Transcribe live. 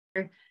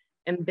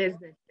and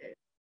businesses.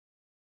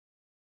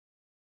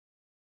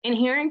 In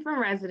hearing from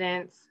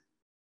residents,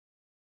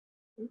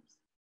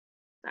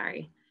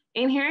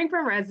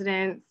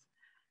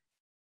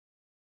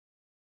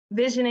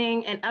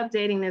 visioning and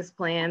updating this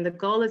plan, the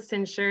goal is to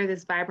ensure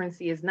this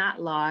vibrancy is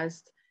not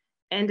lost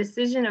and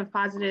decisions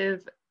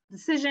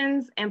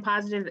and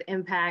positive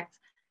impact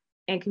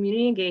and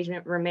community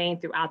engagement remain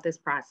throughout this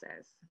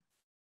process.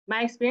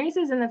 My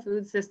experiences in the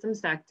food system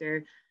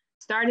sector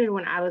started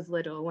when I was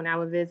little, when I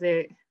would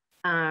visit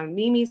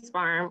Mimi's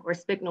farm or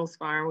Spicknell's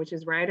farm, which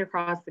is right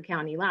across the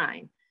county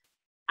line.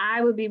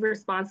 I would be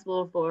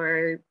responsible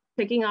for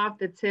picking off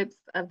the tips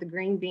of the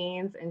green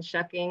beans and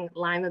shucking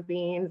lima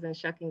beans and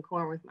shucking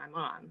corn with my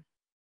mom.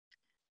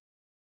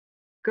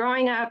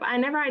 Growing up, I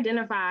never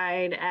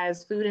identified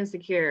as food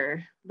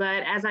insecure,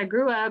 but as I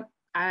grew up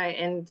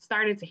and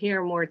started to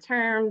hear more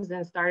terms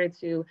and started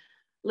to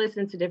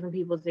listen to different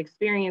people's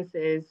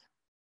experiences,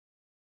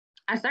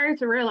 I started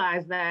to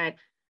realize that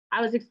I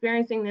was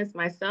experiencing this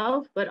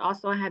myself, but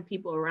also I had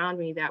people around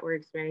me that were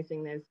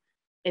experiencing this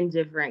in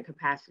different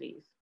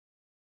capacities.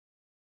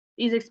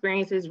 These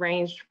experiences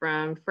ranged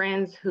from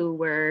friends who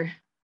were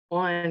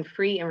on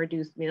free and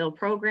reduced meal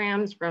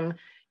programs from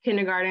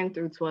kindergarten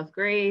through 12th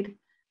grade.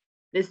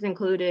 This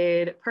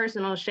included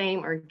personal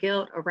shame or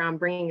guilt around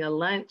bringing a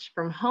lunch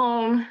from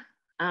home,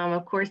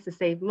 of course, to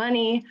save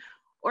money,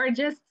 or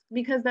just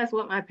because that's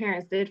what my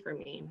parents did for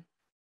me.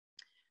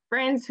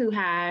 Friends who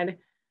had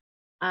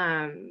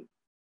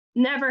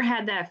never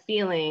had that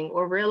feeling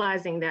or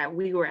realizing that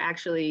we were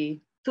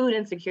actually food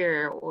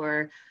insecure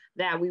or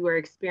that we were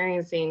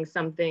experiencing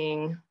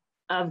something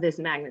of this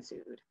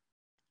magnitude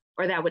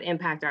or that would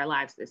impact our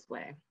lives this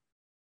way.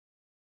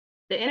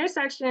 The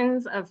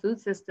intersections of food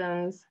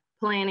systems,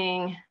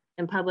 planning,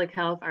 and public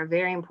health are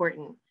very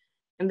important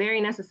and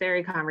very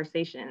necessary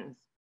conversations.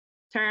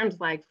 Terms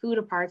like food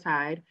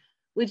apartheid,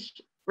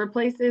 which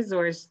replaces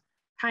or is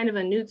kind of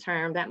a new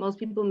term that most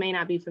people may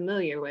not be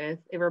familiar with.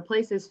 It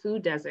replaces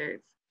food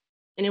deserts,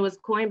 and it was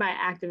coined by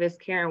activist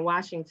Karen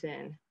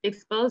Washington,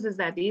 exposes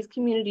that these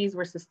communities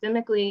were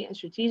systemically and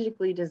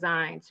strategically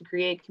designed to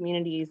create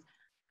communities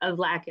of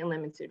lack and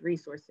limited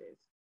resources,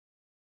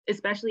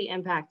 especially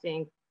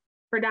impacting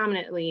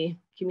predominantly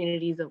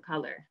communities of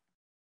color.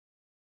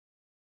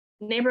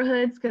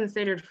 Neighborhoods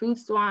considered food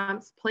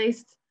swamps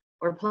placed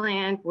or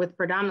planned with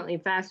predominantly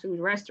fast food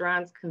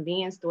restaurants,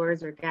 convenience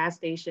stores, or gas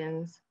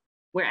stations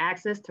where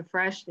access to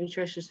fresh,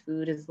 nutritious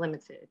food is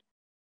limited.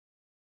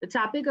 The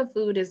topic of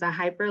food is a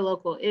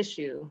hyper-local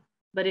issue,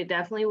 but it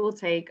definitely will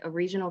take a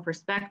regional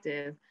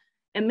perspective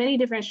and many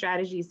different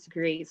strategies to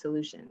create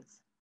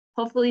solutions.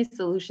 Hopefully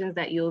solutions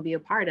that you will be a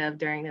part of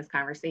during this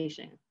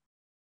conversation.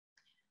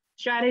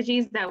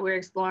 Strategies that we're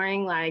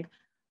exploring, like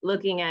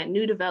looking at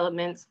new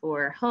developments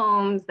for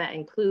homes that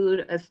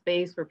include a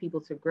space for people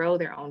to grow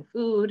their own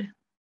food,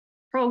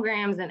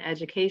 programs and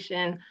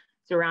education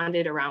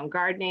surrounded around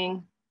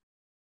gardening,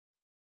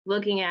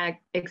 looking at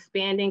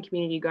expanding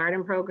community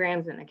garden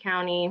programs in the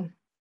county,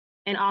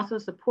 and also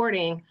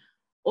supporting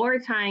or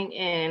tying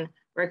in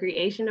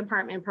recreation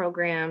department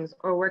programs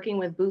or working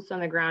with boots on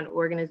the ground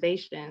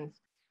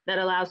organizations that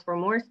allows for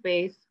more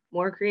space,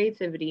 more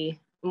creativity,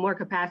 more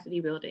capacity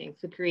building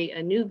to create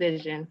a new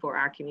vision for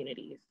our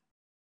communities.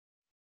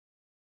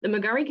 The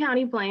Montgomery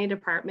County Planning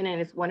Department and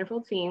its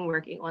wonderful team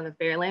working on the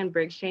Fairland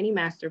Briggs Chaney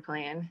Master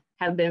Plan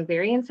have been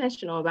very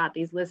intentional about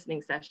these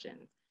listening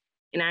sessions.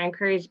 And I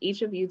encourage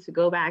each of you to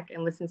go back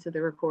and listen to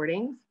the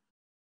recordings.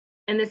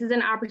 And this is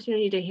an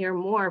opportunity to hear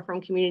more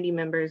from community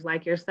members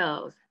like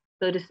yourselves,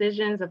 so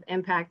decisions of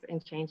impact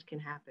and change can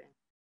happen.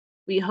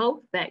 We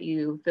hope that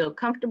you feel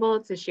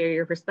comfortable to share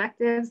your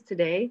perspectives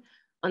today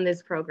on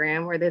this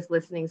program or this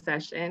listening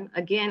session,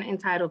 again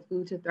entitled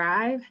Food to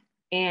Thrive,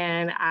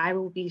 and I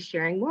will be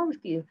sharing more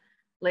with you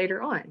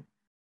later on.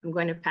 I'm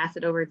going to pass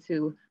it over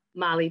to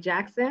Molly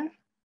Jackson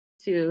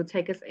to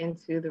take us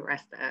into the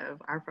rest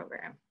of our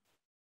program.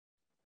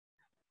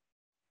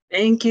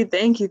 Thank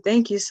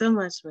you so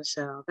much,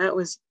 Michelle. That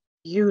was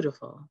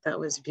beautiful. That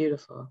was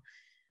beautiful.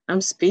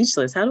 I'm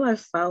speechless. How do I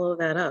follow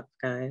that up,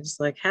 guys?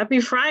 Like,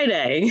 happy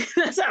Friday.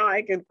 That's how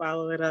I can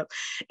follow it up.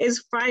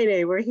 It's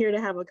Friday. We're here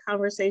to have a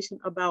conversation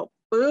about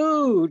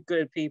food,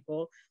 good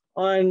people,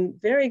 on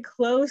very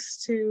close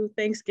to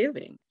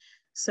Thanksgiving.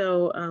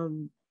 So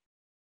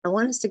I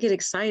want us to get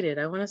excited.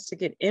 I want us to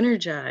get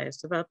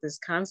energized about this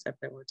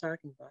concept that we're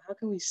talking about. How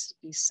can we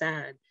be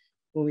sad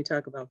when we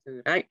talk about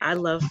food? I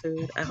love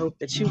food. I hope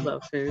that you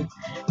love food.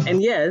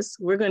 And yes,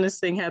 we're going to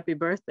sing happy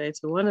birthday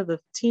to one of the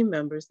team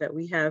members that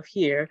we have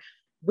here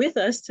with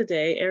us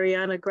today,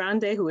 Ariana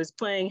Grande, who is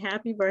playing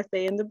happy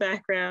birthday in the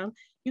background.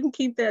 You can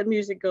keep that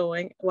music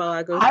going while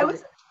I go. I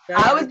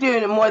was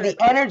doing more the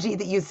energy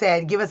that you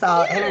said. Give us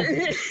all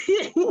energy.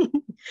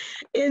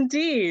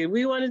 Indeed.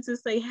 We wanted to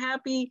say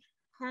happy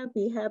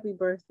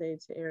birthday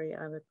to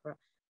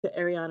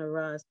Ariana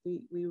Ross.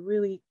 We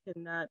really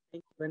cannot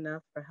thank you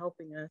enough for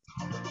helping us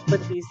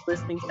put these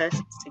listening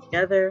sessions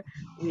together.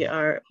 We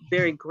are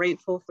very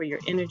grateful for your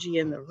energy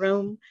in the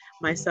room,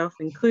 myself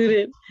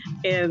included.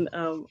 And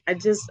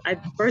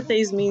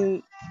birthdays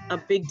mean a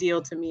big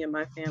deal to me and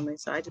my family.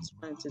 So I just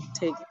wanted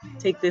to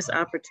take this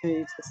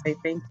opportunity to say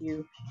thank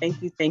you,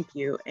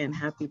 and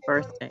happy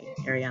birthday,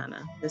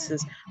 Ariana. This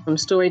is from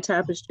Story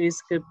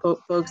Tapestries. Good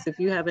folks, if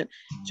you haven't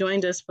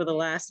joined us for the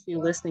last few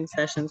listening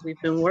sessions,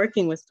 we've been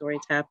working with Story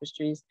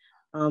Tapestries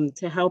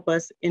to help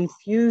us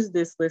infuse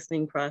this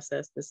listening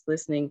process, this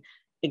listening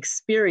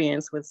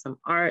experience with some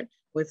art,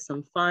 with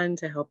some fun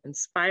to help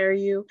inspire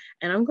you.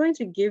 And I'm going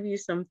to give you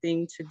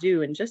something to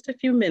do in just a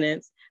few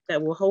minutes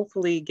that will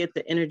hopefully get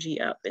the energy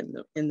up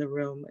in the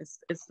room.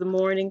 It's the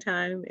morning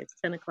time, it's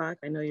 10 o'clock.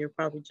 I know you're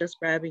probably just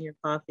grabbing your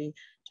coffee,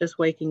 just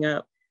waking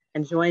up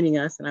and joining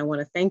us. And I want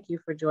to thank you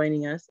for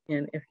joining us.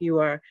 And if you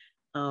are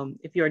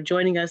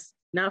joining us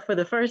not for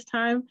the first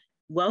time,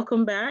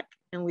 welcome back.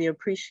 And we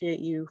appreciate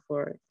you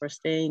for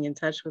staying in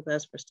touch with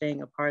us, for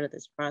staying a part of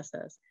this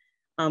process.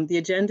 The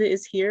agenda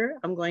is here.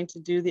 I'm going to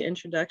do the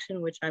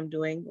introduction, which I'm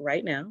doing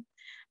right now.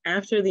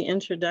 After the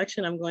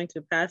introduction, I'm going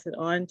to pass it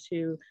on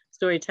to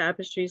Story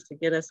Tapestries to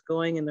get us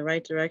going in the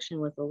right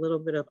direction with a little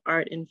bit of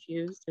art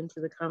infused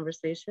into the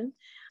conversation.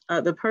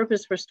 The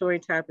purpose for Story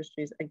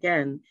Tapestries,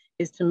 again,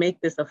 is to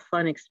make this a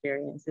fun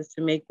experience, is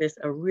to make this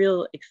a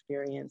real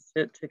experience,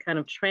 to kind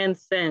of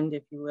transcend,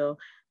 if you will,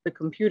 the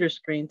computer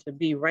screen, to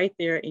be right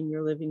there in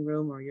your living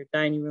room or your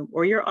dining room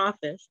or your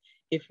office,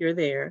 if you're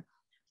there.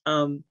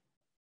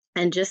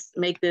 And just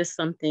make this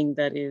something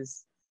that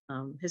is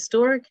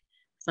historic,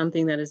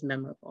 something that is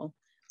memorable.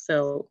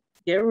 So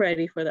get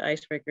ready for the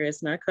icebreaker.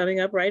 It's not coming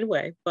up right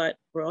away, but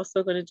we're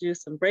also going to do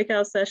some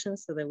breakout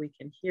sessions so that we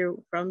can hear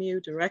from you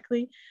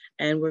directly.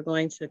 And we're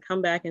going to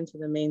come back into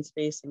the main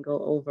space and go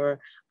over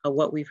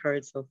what we've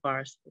heard so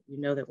far, so that you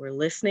know that we're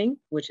listening,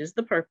 which is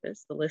the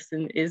purpose. The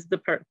listen is the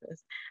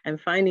purpose. And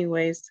finding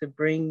ways to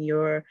bring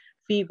your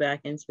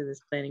feedback into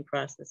this planning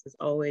process is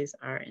always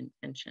our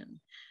intention.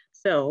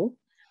 So,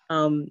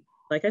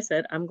 like I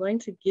said, I'm going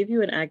to give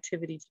you an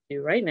activity to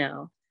do right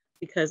now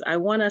because I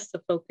want us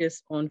to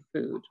focus on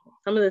food.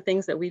 Some of the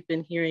things that we've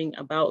been hearing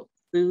about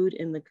food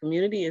in the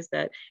community is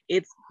that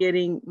it's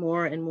getting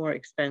more and more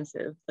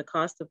expensive. The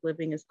cost of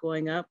living is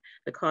going up.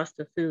 The cost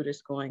of food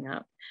is going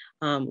up.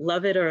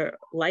 Love it or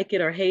like it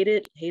or hate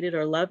it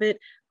or love it.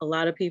 A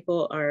lot of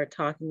people are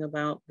talking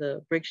about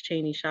the Briggs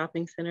Chaney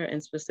Shopping Center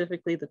and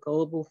specifically the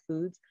Global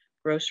Foods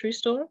grocery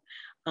store.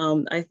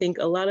 I think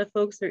a lot of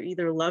folks are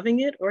either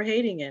loving it or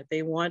hating it.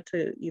 They want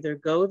to either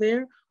go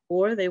there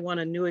or they want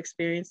a new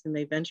experience and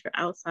they venture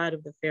outside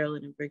of the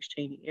Fairland and Briggs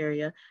Chaney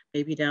area,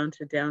 maybe down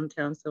to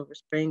downtown Silver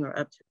Spring or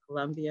up to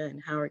Columbia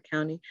and Howard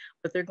County,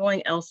 but they're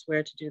going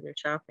elsewhere to do their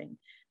shopping.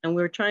 And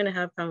we're trying to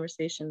have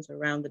conversations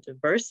around the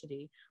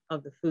diversity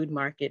of the food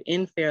market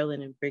in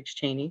Fairland and Briggs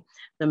Chaney.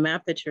 The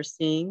map that you're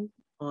seeing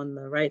on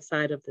the right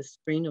side of the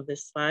screen of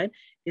this slide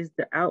is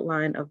the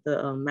outline of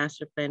the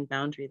master plan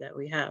boundary that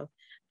we have.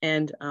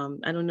 And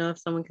I don't know if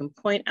someone can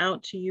point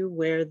out to you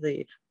where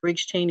the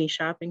Briggs Chaney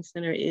Shopping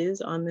Center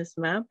is on this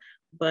map,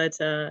 but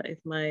if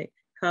my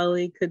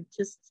colleague could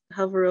just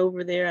hover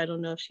over there, I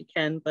don't know if she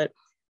can, but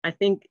I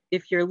think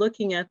if you're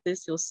looking at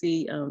this, you'll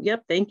see,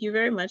 yep, thank you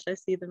very much. I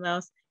see the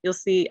mouse. You'll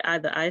see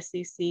the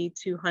ICC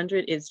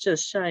 200. It's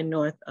just shy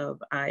north of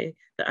the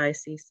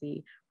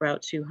ICC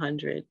Route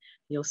 200.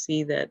 You'll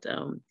see that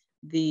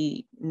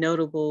the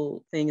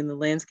notable thing in the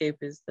landscape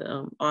is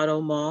the Auto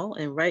Mall,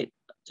 and right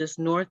just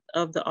north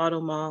of the Auto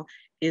Mall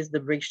is the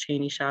Briggs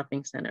Chaney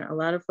Shopping Center. A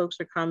lot of folks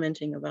are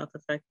commenting about the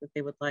fact that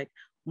they would like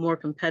more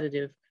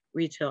competitive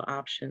retail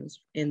options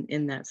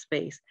in that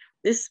space.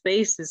 This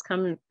space is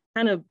coming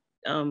kind of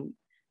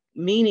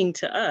meaning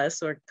to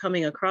us or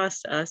coming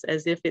across to us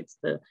as if it's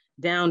the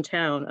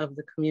downtown of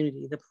the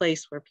community, the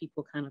place where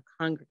people kind of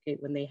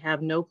congregate when they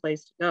have no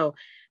place to go.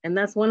 And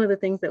that's one of the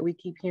things that we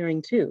keep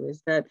hearing too,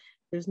 is that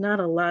there's not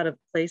a lot of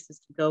places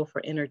to go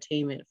for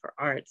entertainment, for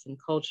arts and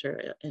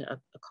culture, and a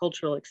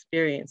cultural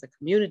experience, a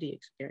community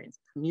experience,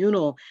 a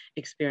communal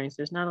experience.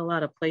 There's not a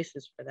lot of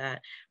places for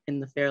that in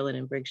the Fairland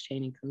and Briggs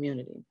Chaney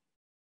community.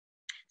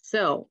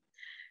 So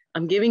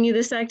I'm giving you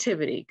this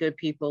activity, good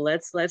people.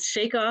 Let's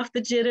shake off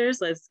the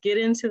jitters. Let's get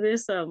into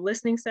this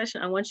listening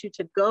session. I want you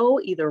to go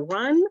either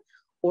run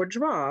or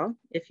draw.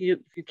 If you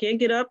can't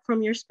get up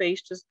from your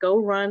space, just go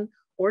run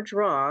or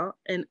draw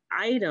an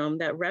item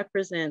that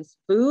represents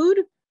food,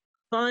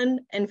 fun,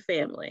 and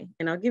family.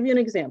 And I'll give you an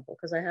example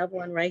because I have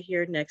one right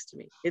here next to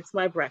me. It's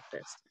my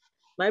breakfast.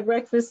 My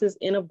breakfast is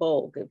in a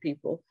bowl, good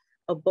people.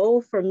 A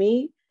bowl for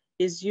me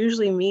is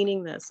usually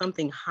meaning that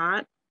something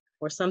hot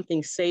or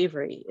something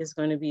savory is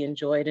going to be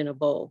enjoyed in a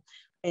bowl.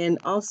 And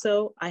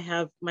also I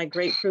have my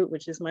grapefruit,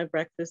 which is my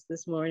breakfast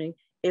this morning.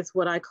 It's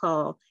what I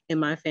call in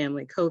my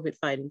family, COVID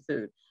fighting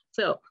food.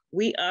 So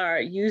we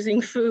are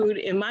using food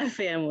in my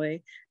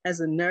family as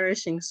a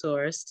nourishing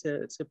source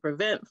to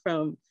prevent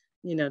from,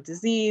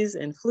 disease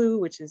and flu,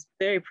 which is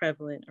very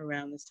prevalent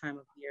around this time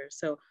of year.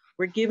 So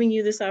we're giving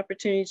you this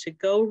opportunity to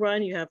go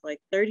run. You have like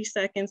 30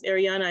 seconds.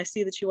 Ariana, I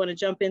see that you want to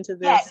jump into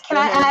this. Yes, can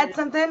I add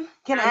something?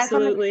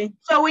 Absolutely.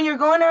 So when you're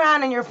going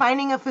around and you're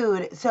finding a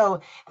food, so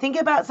think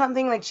about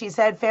something like she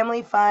said,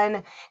 family,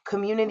 fun,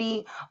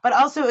 community, but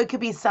also it could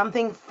be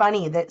something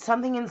funny, that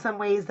something in some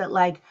ways that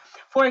like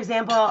For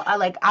example, I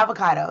like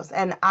avocados,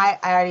 and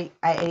I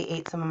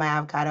ate some of my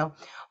avocado,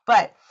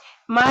 but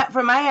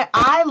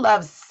I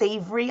love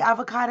savory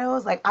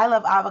avocados. Like I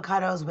love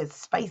avocados with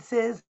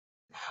spices.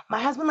 My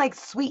husband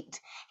likes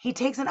sweet. He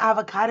takes an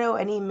avocado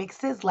and he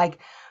mixes like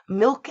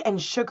milk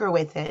and sugar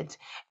with it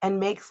and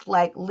makes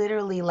like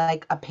literally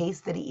like a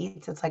paste that he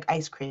eats. It's like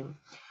ice cream.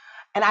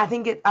 And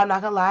I'm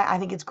not gonna lie, I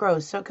think it's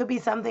gross. So it could be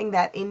something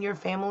that in your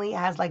family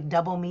has like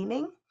double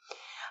meaning.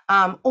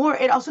 Or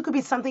it also could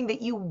be something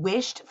that you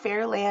wished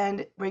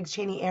Fairland, Briggs,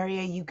 Chaney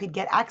area, you could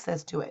get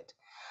access to it.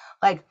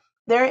 Like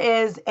there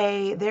is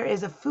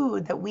a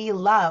food that we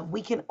love.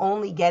 We can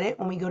only get it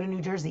when we go to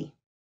New Jersey.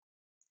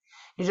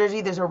 New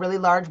Jersey, there's a really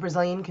large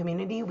Brazilian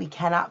community. We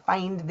cannot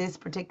find this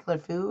particular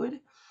food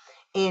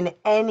in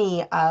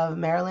any of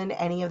Maryland,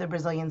 any of the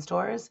Brazilian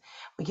stores.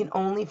 We can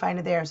only find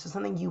it there. So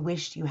something you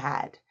wished you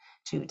had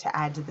to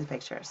add to the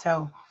picture.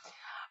 So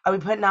are we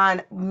putting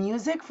on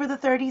music for the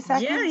 30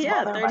 seconds?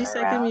 Yeah,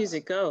 30-second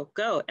music. Go.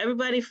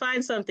 Everybody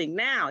find something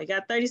now. You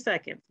got 30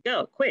 seconds.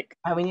 Go, quick.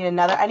 I need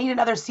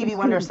another Stevie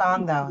Wonder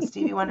song though.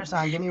 Stevie Wonder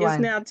song, give me one.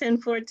 It's now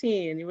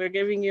 10:14. We're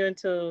giving you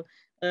until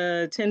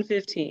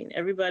 10:15.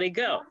 Everybody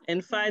go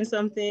and find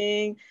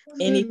something.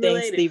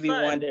 Anything Stevie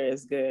Wonder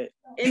is good.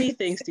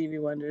 Anything Stevie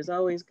Wonder is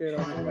always good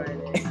on a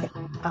Friday.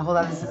 Hold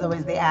on, this is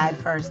always the ad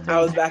first.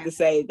 I was about to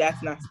say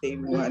that's not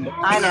Stevie Wonder.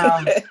 I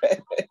know.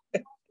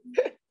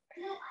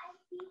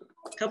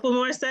 Couple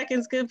more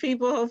seconds, good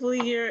people.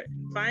 Hopefully you're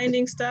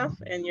finding stuff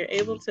and you're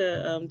able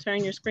to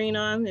turn your screen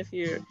on if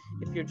you're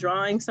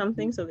drawing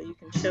something so that you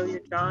can show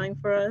your drawing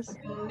for us.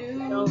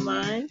 Don't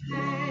mind.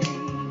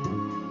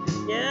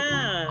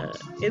 Yeah,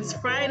 it's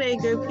Friday,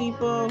 good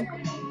people.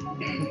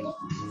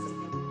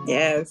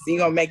 Yes, you're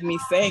gonna make me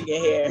sing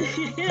in here.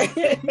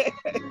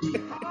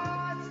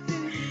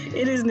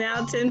 It is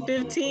now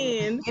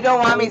 10:15. You don't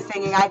want me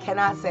singing. I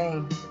cannot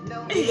sing.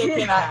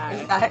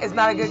 It's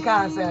not a good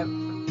concept.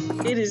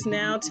 It is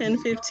now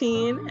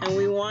 10:15, and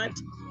we want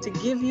to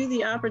give you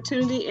the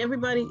opportunity.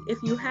 Everybody,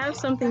 if you have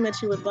something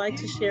that you would like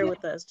to share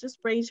with us, just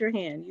raise your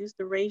hand. Use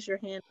the raise your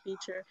hand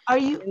feature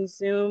in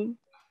Zoom.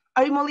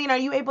 Molina, are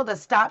you able to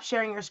stop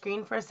sharing your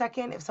screen for a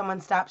second? If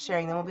someone stops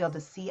sharing, then we'll be able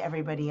to see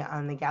everybody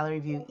on the gallery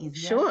view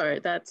easier. Sure,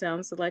 that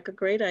sounds like a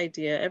great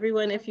idea.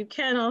 Everyone, if you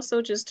can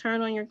also just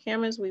turn on your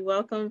cameras, we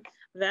welcome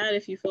that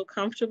if you feel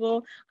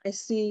comfortable. I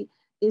see,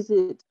 is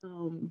it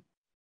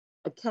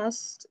a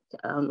cast?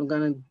 I'm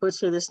gonna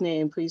butcher this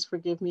name, please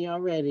forgive me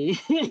already.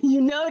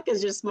 You know it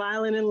because you're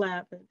smiling and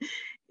laughing.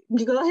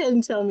 You go ahead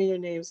and tell me your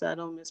name so I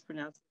don't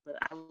mispronounce it, but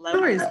I love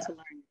to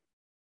learn.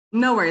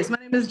 No worries, my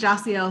name is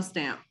Josiel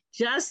Stamp.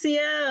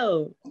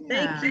 Josiel,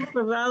 thank you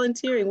for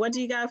volunteering. What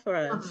do you got for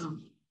us?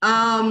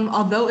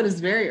 Although it is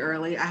very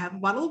early, I have a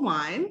bottle of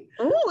wine.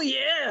 Oh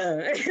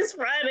yeah, it's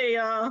Friday,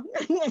 y'all.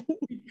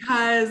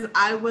 Because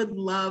I would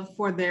love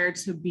for there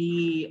to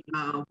be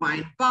a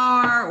wine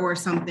bar or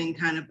something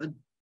kind of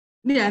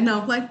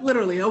like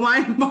literally a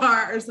wine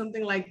bar or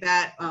something like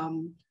that.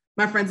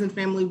 My friends and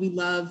family, we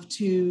love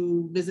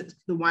to visit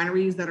the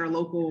wineries that are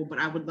local, but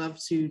I would love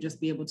to just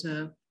be able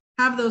to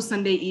have those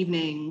Sunday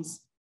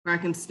evenings where I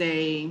can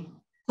stay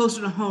closer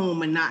to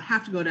home and not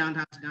have to go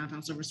downtown to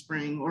downtown Silver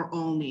Spring or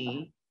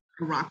Olney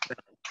or Rockville.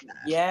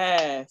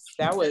 Yes,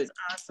 that's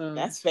awesome.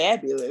 That's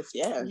fabulous.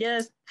 Yeah.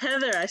 Yes,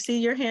 Heather, I see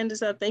your hand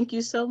is up. Thank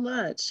you so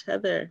much,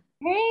 Heather.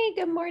 Hey,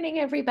 good morning,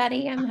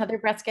 everybody. I'm Heather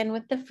Breskin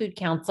with the Food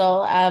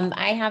Council.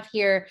 I have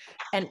here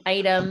an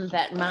item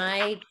that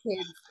my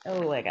kids,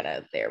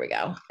 there we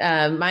go.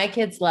 My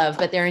kids love,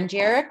 but they're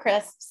Injera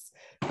crisps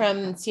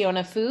from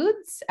Siona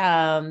Foods.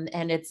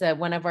 And it's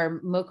one of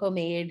our Moco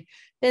Made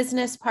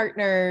business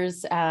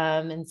partners.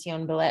 And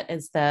Sion Billet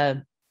is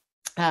the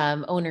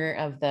owner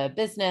of the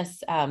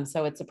business.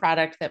 So it's a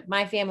product that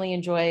my family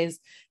enjoys,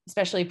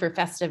 especially for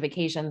festive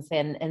occasions.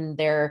 And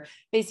they're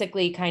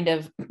basically kind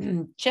of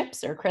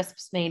chips or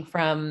crisps made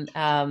from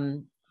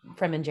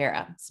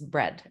injera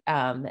bread.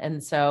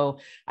 And so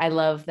I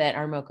love that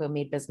our Moco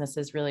Made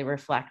businesses really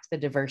reflect the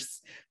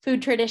diverse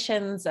food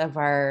traditions of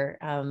our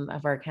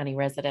county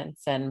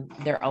residents, and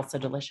they're also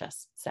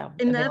delicious. So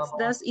and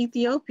that's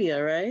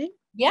Ethiopia, right?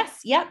 Yes.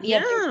 Yep.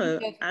 Yeah.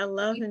 I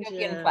love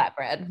Ethiopian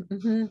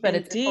flatbread, but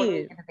it's a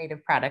totally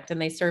innovative product, and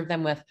they serve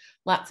them with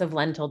lots of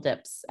lentil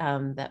dips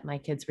that my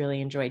kids really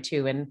enjoy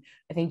too, and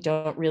I think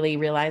don't really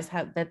realize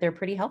that they're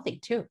pretty healthy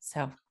too.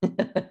 So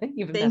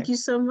thank you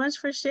so much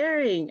for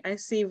sharing. I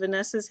see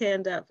Vanessa's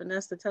hand up.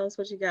 Vanessa, tell us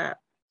what you got.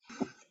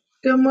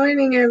 Good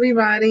morning,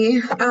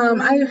 everybody.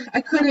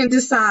 I couldn't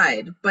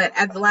decide, but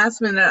at the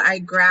last minute I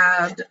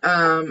grabbed,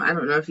 I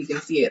don't know if you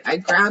can see it, I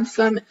grabbed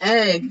some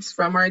eggs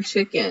from our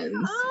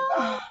chickens.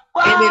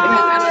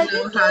 I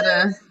don't know how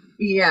to,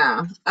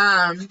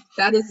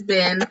 that has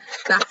been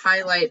the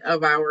highlight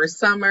of our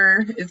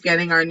summer, is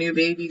getting our new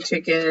baby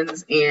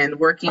chickens and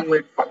working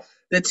with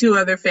the two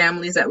other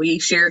families that we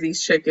share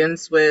these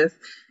chickens with.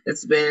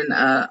 It's been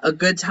a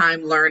good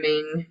time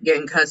learning,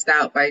 getting cussed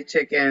out by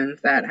chickens.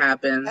 That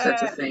happens,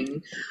 such a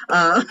thing.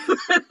 And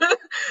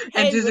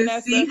to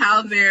just see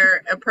how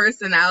their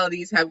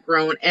personalities have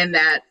grown, and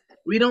that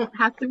we don't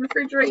have to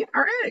refrigerate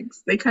our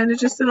eggs. They kind of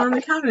just sit on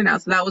the counter now.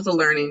 So that was a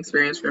learning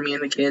experience for me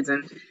and the kids,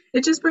 and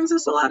it just brings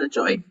us a lot of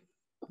joy.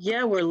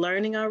 Yeah, we're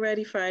learning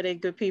already Friday,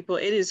 good people.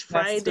 It is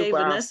Friday.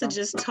 Vanessa awesome.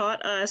 Just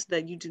taught us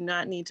that you do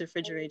not need to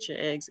refrigerate your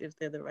eggs if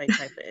they're the right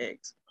type of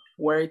eggs.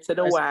 Word to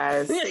the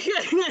wise.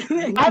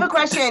 I have a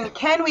question.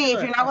 Can we,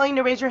 if you're not willing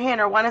to raise your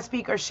hand or want to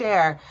speak or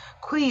share,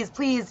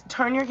 please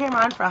turn your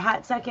camera on for a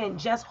hot second.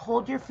 Just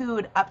hold your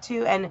food up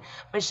to, and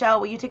Michelle,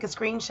 will you take a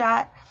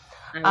screenshot?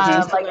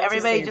 Like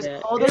everybody just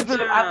hold their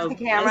food up to the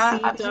camera,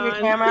 up to your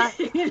camera.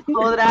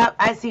 Hold it up.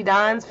 I see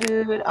Dawn's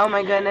food. Oh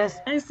my goodness.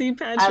 I see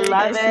Patrick. I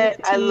love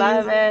it. I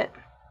love it.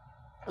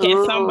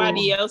 Can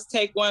somebody else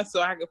take one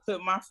so I can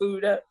put my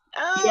food up?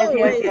 Oh,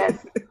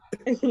 yes.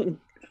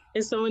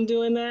 Is someone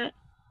doing that?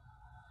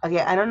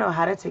 Okay, I don't know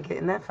how to take it.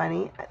 Isn't that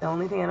funny? The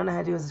only thing I don't know how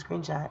to do is a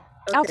screenshot.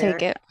 Okay. I'll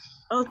take it.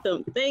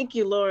 Awesome. Thank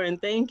you, Lauren.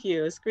 Thank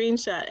you. A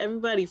screenshot.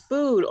 Everybody,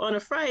 food on a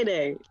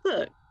Friday.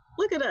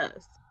 Look at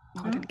us.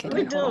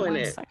 We're doing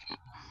it.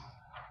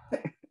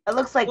 It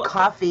looks like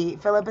coffee.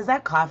 Philip, is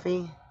that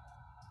coffee?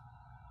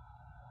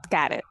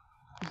 Got it.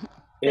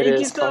 Thank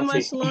you so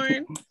much,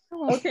 Lauren.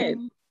 Okay.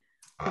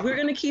 We're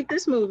going to keep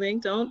this moving.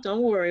 Don't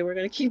worry. We're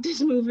going to keep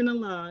this moving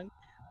along.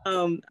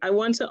 I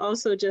want to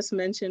also just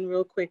mention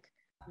real quick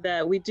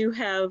that we do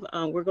have,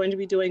 we're going to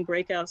be doing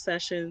breakout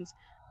sessions,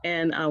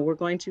 and we're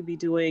going to be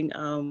doing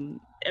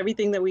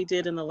everything that we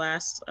did in the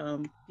last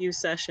few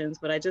sessions,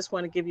 but I just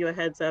want to give you a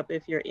heads up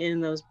if you're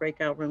in those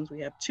breakout rooms. We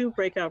have 2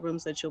 breakout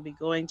rooms that you'll be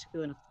going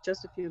to in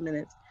just a few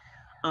minutes.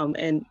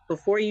 And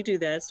before you do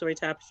that, Story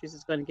Tapestries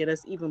is going to get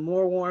us even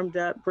more warmed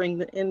up, bring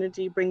the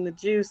energy, bring the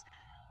juice.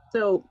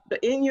 So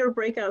in your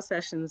breakout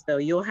sessions, though,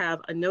 you'll have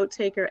a note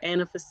taker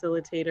and a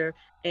facilitator,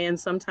 and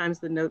sometimes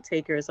the note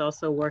taker is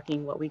also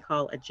working what we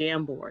call a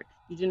jam board.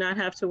 You do not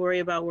have to worry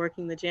about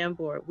working the jam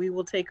board. We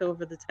will take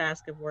over the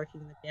task of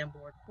working the jam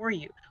board for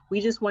you. We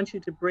just want you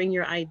to bring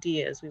your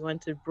ideas. We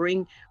want to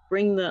bring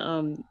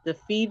the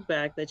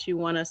feedback that you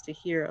want us to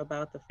hear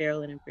about the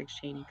Fairland and Briggs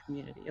Chaney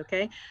community,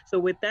 okay? So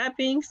with that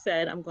being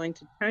said, I'm going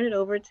to turn it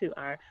over to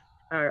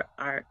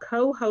our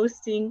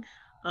co-hosting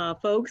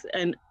folks,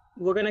 and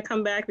we're going to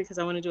come back because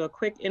I want to do a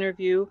quick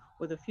interview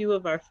with a few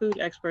of our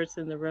food experts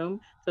in the room.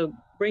 So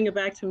bring it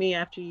back to me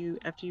after you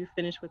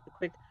finish with the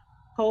quick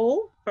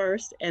poll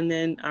first, and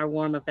then our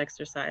warm-up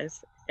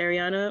exercise.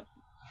 Ariana?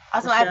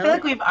 Also, Michelle? I feel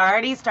like we've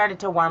already started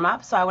to warm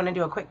up, so I want to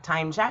do a quick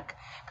time check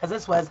because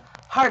this was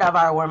part of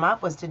our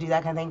warm-up, was to do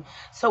that kind of thing.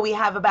 So we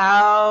have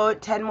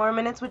about 10 more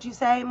minutes, would you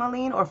say,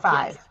 Marlene, or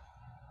 5? Yes.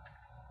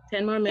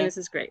 10 more minutes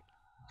is great.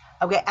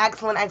 Okay,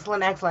 excellent.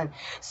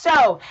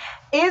 So,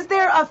 is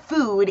there a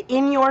food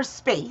in your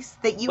space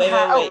that you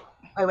have?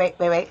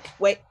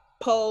 Wait.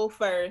 Poll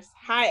first.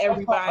 Hi,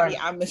 everybody.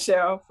 I'm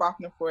Michelle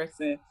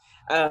Faulkner-Forson,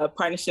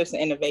 Partnerships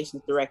and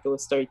Innovations Director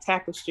with Story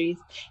Tapestries.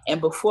 And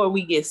before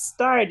we get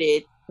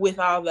started with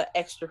all the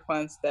extra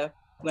fun stuff,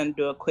 I'm going to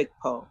do a quick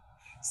poll.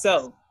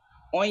 So,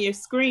 on your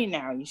screen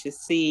now, you should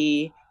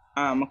see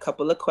a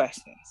couple of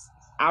questions.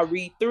 I'll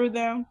read through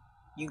them.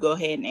 You go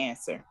ahead and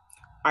answer.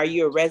 Are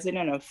you a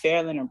resident of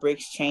Fairland or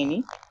Briggs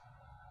Chaney?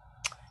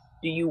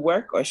 Do you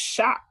work or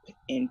shop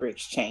in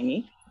Briggs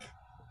Chaney?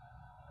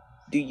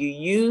 Do you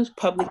use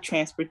public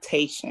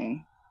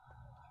transportation?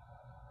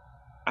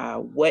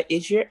 What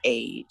is your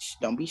age?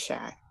 Don't be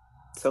shy.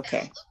 It's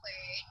okay.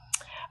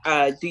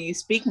 Do you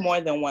speak more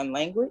than one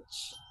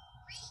language?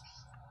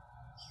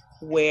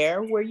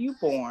 Where were you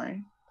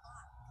born?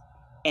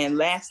 And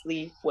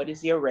lastly, what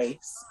is your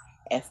race,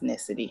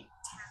 ethnicity?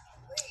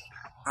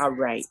 All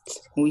right,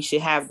 we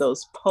should have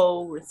those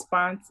poll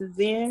responses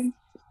in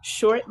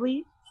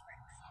shortly.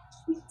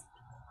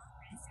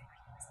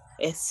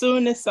 As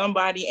soon as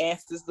somebody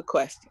answers the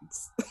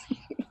questions.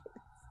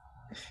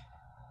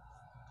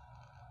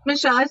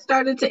 Michelle, I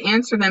started to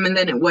answer them and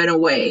then it went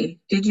away.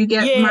 Did you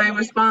get my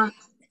response?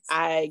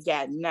 I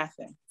got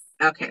nothing.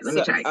 Okay, let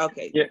me try.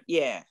 Okay,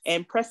 yeah.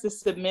 And press the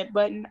submit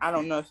button. I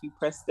don't know if you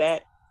pressed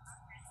that.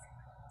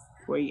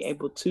 Were you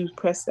able to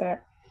press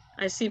that?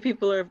 I see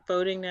people are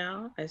voting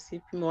now. I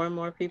see more and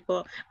more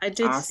people. I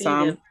did see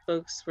that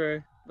folks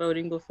were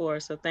voting before,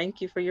 so thank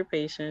you for your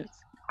patience.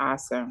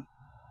 Awesome.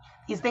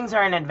 These things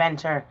are an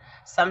adventure.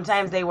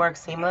 Sometimes they work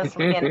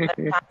seamlessly, and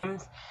other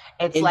times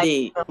it's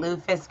Indeed. like the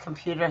Lufus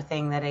computer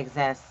thing that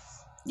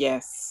exists.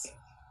 Yes,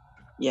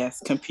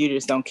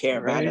 computers don't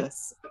care about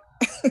us.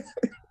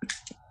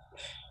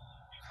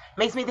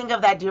 Makes me think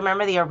of that. Do you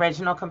remember the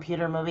original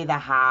computer movie, The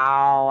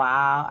How?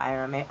 Wow, I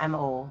remember. I'm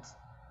old.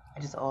 I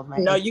just old my.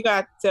 No, you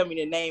got to tell me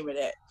the name of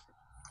that.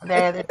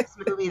 There's this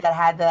movie that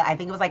had I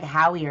think it was like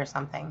Howie or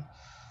something,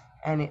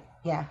 and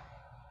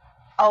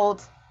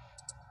old.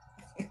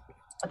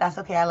 But that's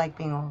okay. I like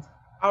being old.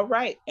 All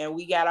right, and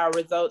we got our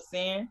results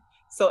in,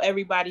 so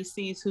everybody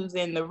sees who's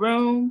in the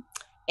room.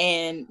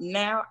 And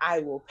now I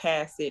will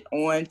pass it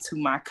on to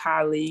my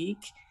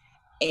colleague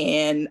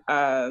and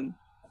a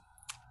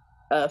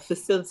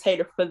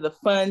facilitator for the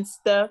fun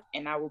stuff,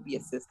 and I will be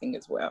assisting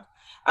as well.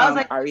 I was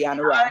like,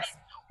 Ariana Ross.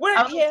 We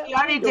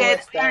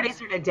already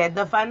sort of did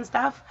the fun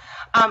stuff.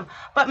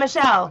 But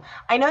Michelle,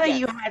 I know that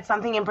you had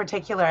something in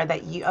particular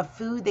a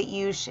food that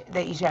you should.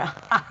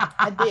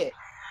 I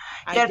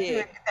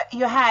did.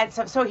 You had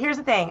so here's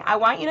the thing. I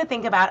want you to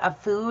think about a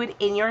food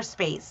in your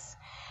space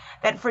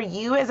that for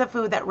you is a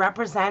food that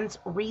represents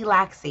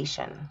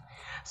relaxation.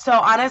 So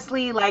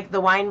honestly, like the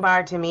wine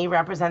bar to me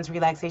represents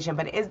relaxation,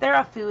 but is there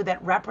a food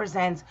that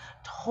represents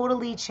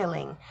totally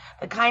chilling,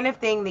 the kind of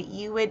thing that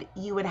you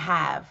would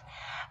have?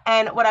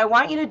 And what I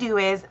want you to do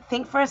is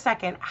think for a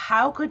second,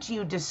 how could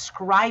you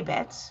describe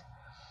it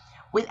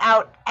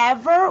without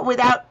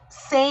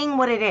saying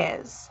what it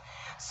is?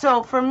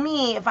 So for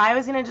me, if I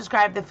was going to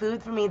describe the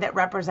food for me that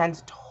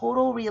represents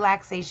total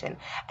relaxation,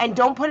 and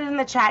don't put it in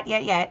the chat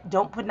yet.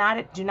 Do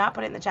not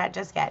put it in the chat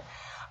just yet.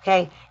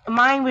 Okay,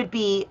 mine would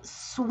be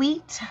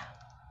sweet,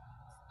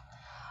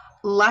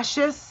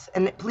 luscious,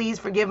 and please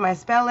forgive my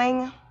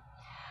spelling,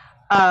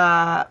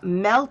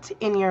 melt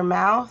in your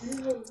mouth.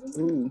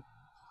 Ooh.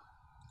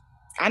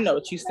 I know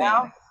what you're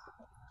saying.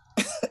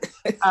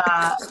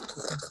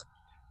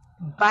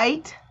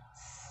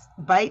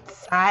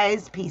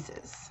 Bite-sized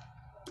pieces.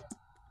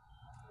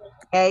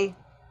 Okay.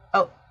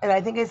 Oh, and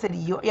I think I said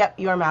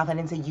your mouth. I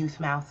didn't say youth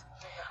mouth.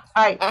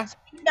 All right. So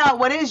now,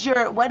 what is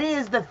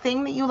the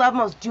thing that you love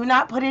most? Do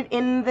not put it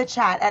in the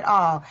chat at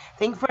all.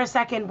 Think for a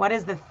second. What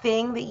is the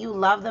thing that you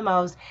love the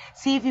most?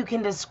 See if you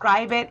can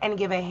describe it and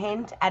give a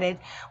hint at it,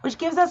 which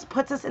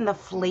puts us in the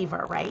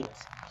flavor, right?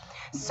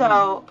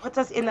 So puts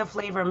us in the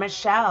flavor.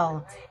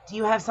 Michelle, do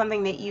you have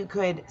something that you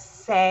could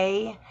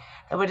say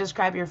that would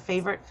describe your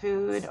favorite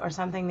food or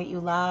something that you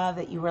love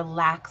that you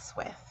relax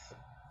with?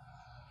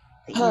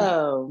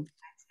 Or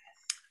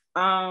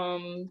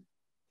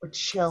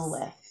chill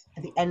with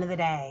at the end of the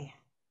day?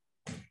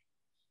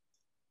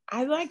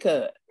 I like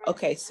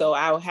so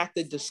I would have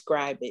to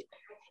describe it.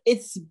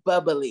 It's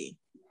bubbly.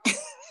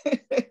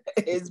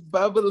 It's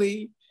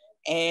bubbly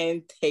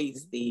and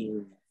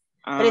tasty.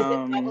 But is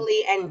it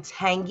bubbly and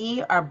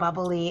tangy or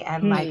bubbly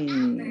and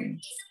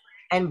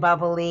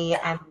bubbly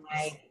and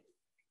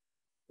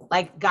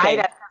guide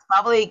us?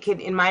 Bubbly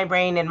could in my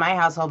brain, in my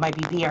household, might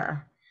be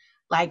beer.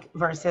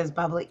 Versus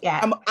bubbly,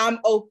 yeah. I'm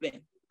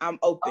open.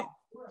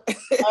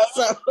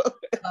 So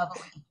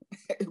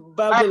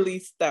bubbly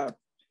stuff.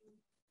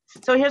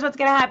 So here's what's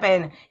gonna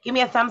happen. Give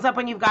me a thumbs up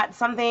when you've got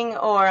something,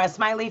 or a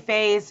smiley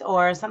face,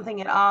 or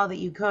something at all that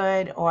you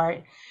could, or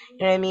you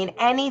know what I mean,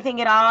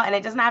 anything at all, and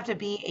it doesn't have to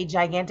be a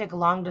gigantic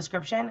long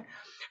description.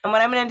 And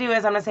what I'm gonna do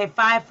is I'm gonna say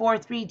 5, 4,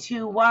 3,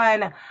 2,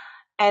 1,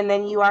 and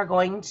then we're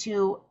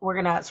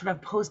gonna sort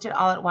of post it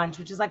all at once,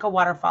 which is like a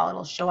waterfall.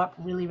 It'll show up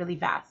really, really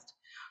fast.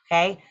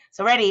 Okay,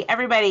 so ready,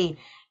 everybody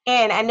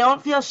in, and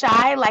don't feel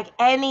shy,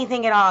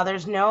 anything at all.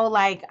 There's no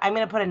I'm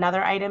gonna put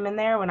another item in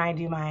there when I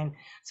do mine.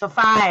 So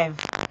 5,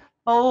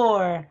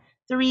 4,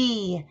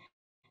 3,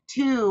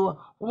 2,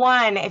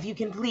 1. If you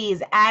can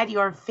please add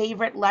your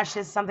favorite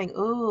luscious something.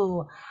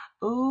 Ooh,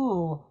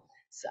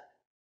 so,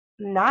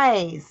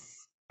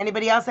 nice.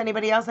 Anybody else?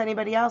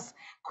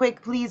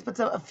 Quick, please put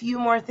a few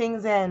more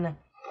things in.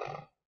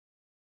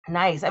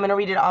 Nice. I'm gonna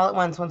read it all at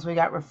once we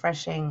got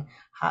refreshing.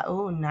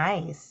 Oh,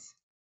 nice.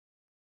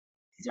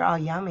 These are all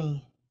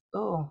yummy.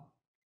 Oh,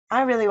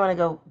 I really want to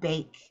go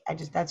bake.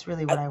 That's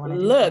really what I want to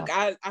do. Look,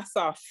 I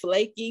saw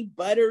flaky,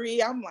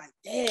 buttery. I'm like,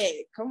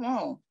 dang, come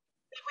on.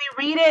 If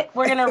we read it,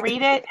 we're going to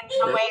read it in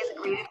some ways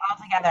and read it all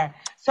together.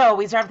 So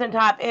we start from the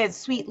top. Is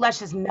sweet,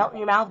 luscious, melt in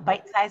your mouth,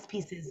 bite-sized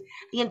pieces.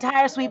 The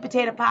entire sweet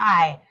potato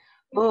pie.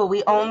 Ooh,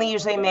 we only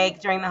usually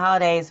make during the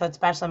holidays, so it's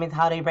special. It means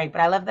holiday break.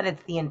 But I love that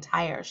it's the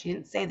entire. She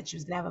didn't say that she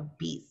was going to have a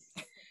piece.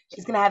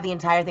 She's going to have the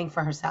entire thing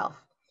for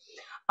herself.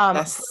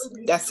 That's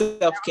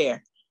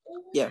self-care.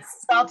 Yes.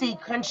 Salty,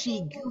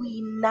 crunchy,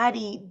 gooey,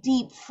 nutty,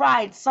 deep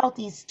fried,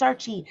 salty,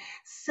 starchy,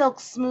 silk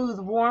smooth,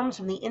 warms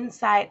from the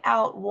inside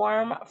out,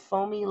 warm,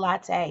 foamy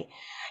latte.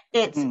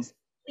 It's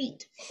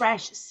sweet,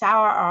 fresh,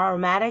 sour,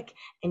 aromatic,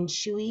 and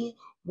chewy,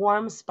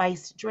 warm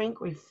spiced drink,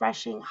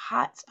 refreshing,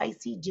 hot,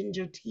 spicy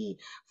ginger tea,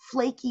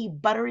 flaky,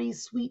 buttery,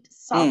 sweet,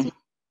 salty.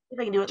 If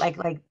I can do it like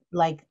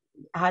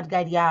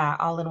Hadgadia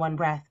all in one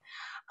breath.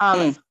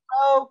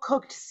 Slow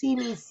cooked,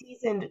 seamy,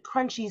 seasoned,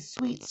 crunchy,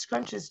 sweet,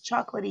 scrumptious,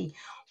 chocolatey,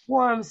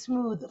 warm,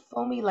 smooth,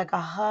 foamy like a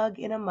hug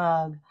in a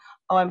mug.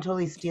 Oh, I'm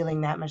totally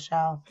stealing that,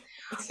 Michelle.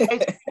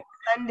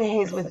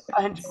 Sundays with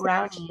punch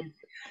brownies.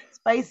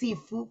 Spicy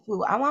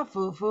fufu. I want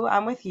fufu.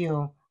 I'm with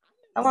you.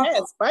 I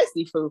want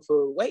spicy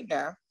fufu. Wait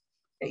now.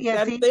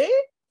 Yeah, see?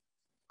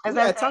 We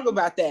gotta talk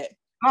about that.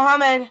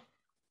 Mohammed,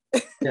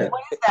 what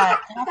is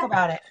that? Talk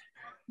about it.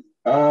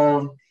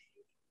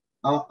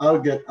 I'll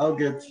get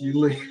to you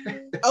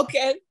later.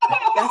 Okay,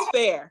 that's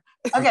fair.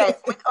 Okay,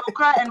 with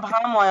okra and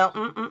palm oil.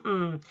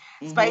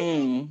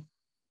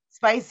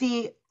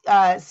 Spicy,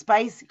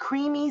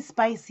 creamy,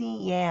 spicy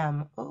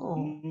yam.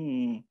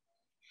 Ooh.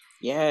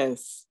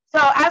 Yes. So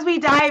as we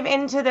dive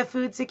into the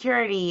food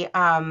security,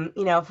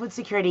 food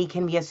security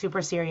can be a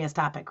super serious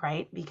topic,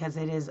 right? Because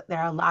there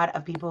are a lot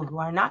of people who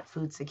are not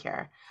food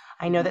secure.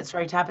 I know that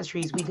Story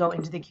Tapestries, we go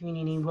into the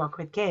community and work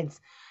with kids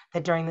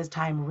that during this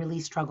time really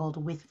struggled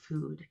with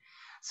food.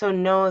 So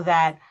know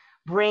that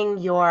bring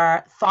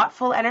your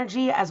thoughtful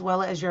energy as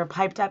well as your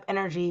piped up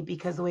energy,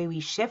 because the way we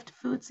shift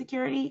food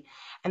security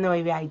and the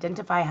way we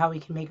identify how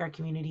we can make our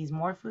communities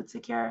more food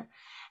secure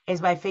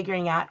is by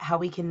figuring out how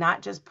we can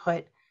not just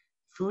put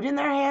food in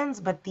their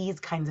hands, but these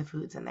kinds of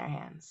foods in their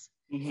hands.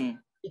 Mm-hmm.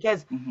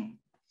 Because Mm-hmm.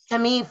 to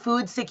me,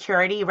 food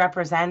security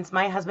represents,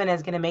 my husband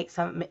is going to make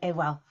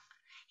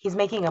he's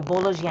making a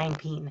bolo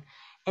jiamping.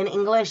 In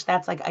English,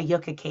 that's like a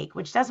yucca cake,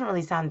 which doesn't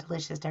really sound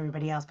delicious to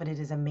everybody else, but it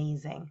is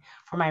amazing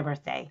for my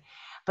birthday.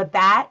 But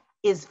that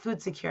is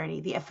food security.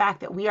 The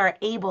fact that we are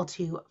able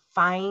to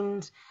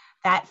find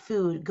that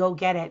food, go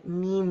get it,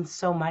 means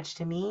so much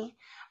to me,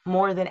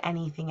 more than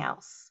anything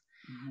else.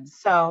 Mm-hmm.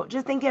 So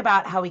just think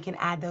about how we can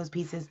add those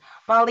pieces.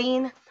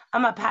 Marlene,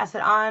 I'm going to pass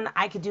it on.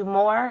 I could do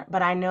more,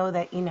 but I know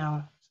that,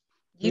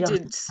 You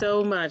did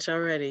so much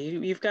already.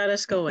 You've got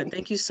us going.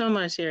 Thank you so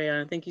much,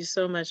 Ariana. Thank you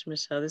so much,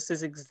 Michelle. This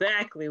is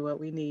exactly what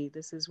we need.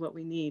 This is what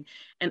we need.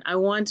 And I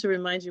want to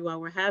remind you,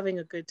 while we're having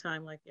a good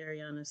time, like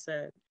Ariana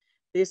said,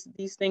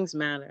 these things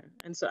matter.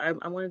 And so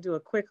I want to do a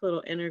quick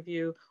little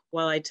interview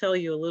while I tell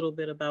you a little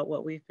bit about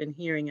what we've been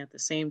hearing at the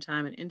same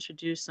time and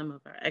introduce some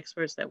of our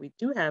experts that we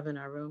do have in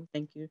our room.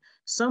 Thank you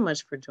so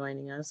much for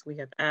joining us. We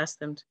have asked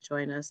them to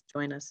join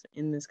us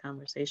in this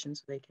conversation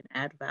so they can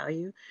add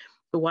value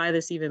to why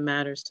this even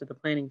matters to the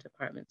planning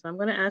department. So I'm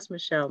going to ask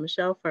Michelle.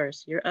 Michelle,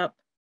 first, you're up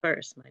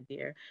first, my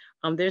dear.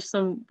 There's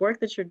some work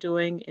that you're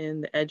doing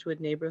in the Edgewood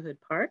Neighborhood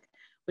Park.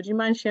 Would you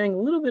mind sharing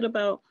a little bit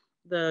about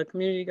the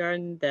community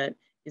garden that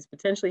is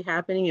potentially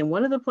happening in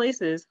one of the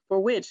places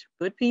for which,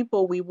 good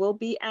people, we will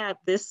be at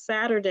this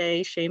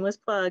Saturday? Shameless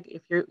plug.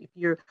 If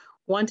you're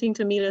wanting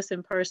to meet us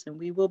in person,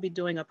 we will be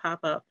doing a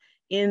pop-up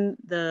in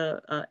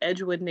the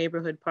Edgewood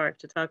Neighborhood Park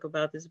to talk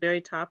about this very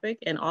topic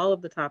and all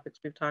of the topics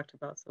we've talked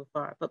about so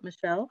far. But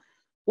Michelle,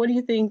 what do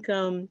you think?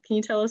 Can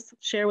you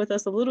share with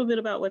us a little bit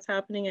about what's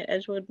happening at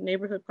Edgewood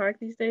Neighborhood Park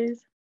these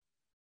days?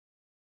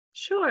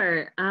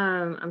 Sure.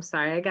 I'm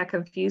sorry, I got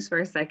confused for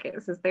a second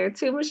since there are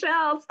two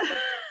Michelles.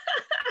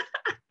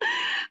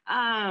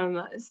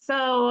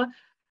 So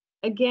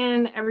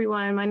again,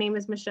 everyone, my name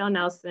is Michelle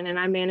Nelson, and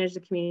I manage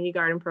the community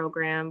garden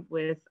program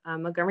with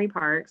Montgomery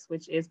Parks,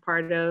 which is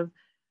part of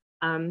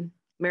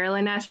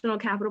Maryland National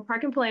Capital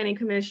Park and Planning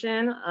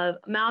Commission. A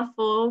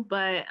mouthful,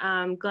 but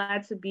I'm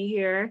glad to be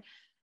here.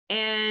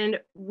 And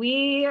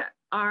we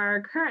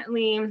are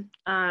currently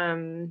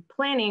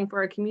planning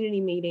for a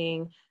community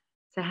meeting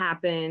to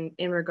happen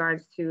in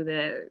regards to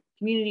the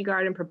community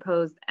garden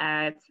proposed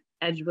at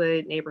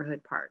Edgewood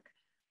Neighborhood Park.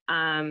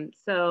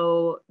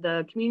 So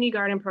the community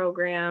garden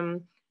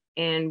program,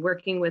 and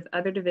working with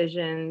other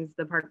divisions,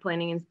 the Park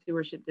Planning and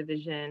Stewardship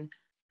Division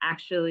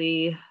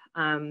actually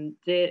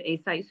did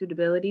a site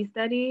suitability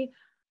study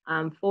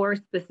for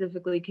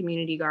specifically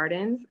community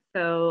gardens.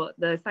 So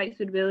the site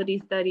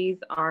suitability studies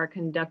are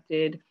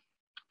conducted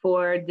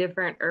for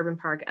different urban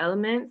park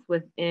elements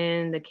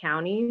within the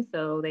county.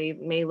 So they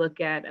may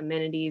look at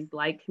amenities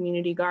like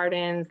community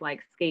gardens,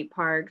 like skate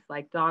parks,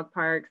 like dog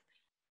parks,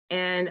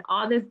 and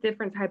all this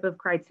different type of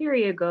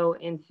criteria go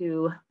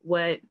into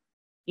what,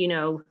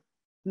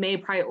 may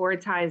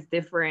prioritize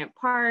different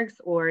parks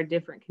or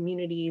different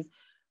communities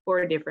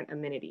for different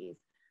amenities.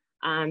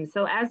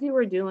 So as we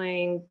were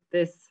doing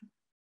this,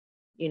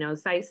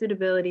 site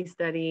suitability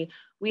study,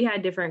 we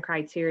had different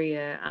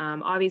criteria.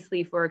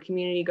 Obviously for a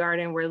community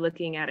garden, we're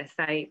looking at a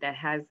site that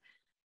has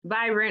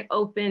vibrant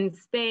open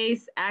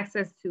space,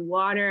 access to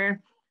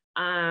water.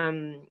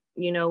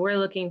 We're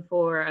looking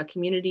for a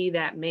community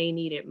that may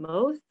need it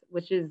most,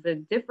 which is a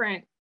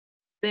different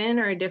spin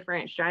or a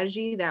different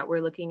strategy that we're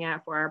looking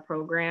at for our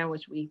program,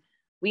 which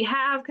we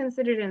have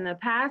considered in the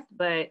past,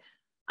 but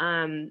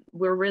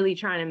we're really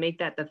trying to make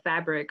that the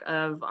fabric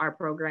of our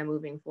program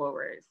moving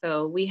forward.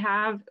 So we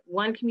have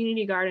one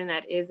community garden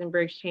that is in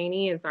Briggs,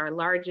 Chaney. It's our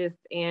largest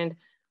and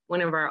one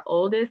of our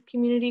oldest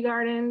community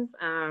gardens.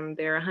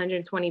 There are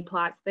 120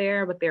 plots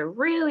there, but they're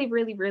really,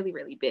 really, really,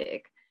 really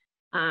big.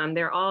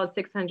 They're all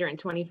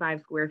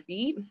 625 square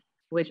feet,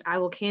 which I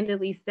will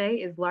candidly say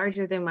is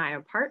larger than my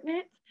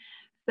apartment.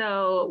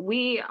 So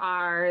we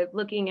are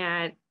looking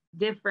at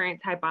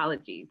different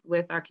typologies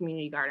with our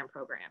community garden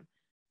program.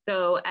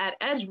 So at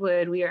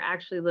Edgewood, we are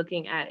actually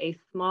looking at a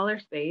smaller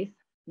space.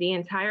 The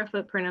entire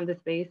footprint of the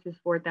space is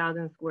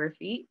 4,000 square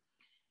feet.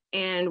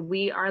 And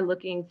we are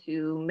looking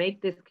to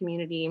make this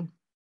community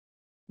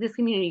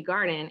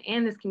garden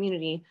and this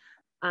community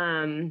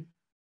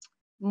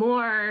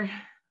more,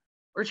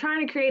 we're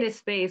trying to create a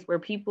space where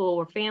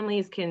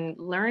families can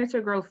learn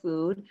to grow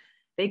food,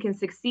 they can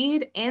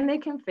succeed and they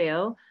can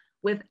fail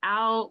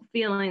without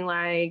feeling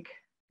like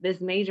this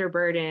major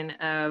burden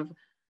of,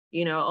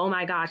 oh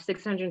my gosh,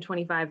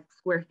 625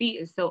 square feet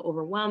is so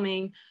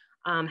overwhelming.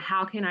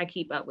 How can I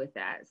keep up with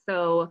that?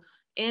 So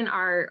in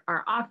our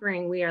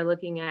offering, we are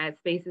looking at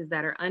spaces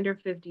that are under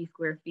 50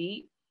 square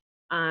feet.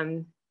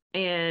 And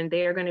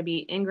they are going to be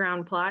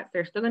in-ground plots.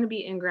 They're still going to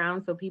be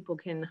in-ground so people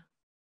can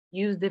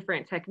use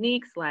different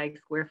techniques like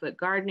square foot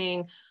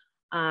gardening,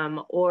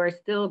 or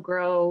still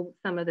grow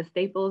some of the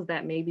staples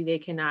that maybe they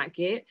cannot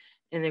get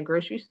in a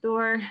grocery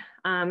store.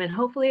 And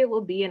hopefully it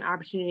will be an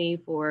opportunity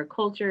for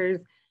cultures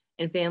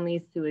and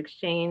families to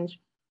exchange,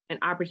 an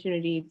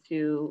opportunity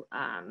to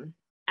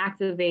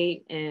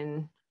activate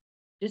and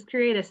just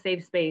create a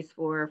safe space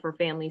for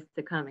families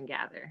to come and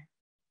gather.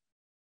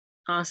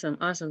 Awesome,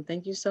 awesome.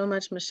 Thank you so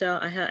much, Michelle.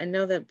 I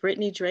know that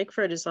Brittany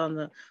Drakeford is on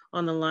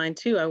the line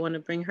too. I want to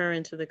bring her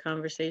into the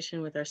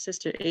conversation with our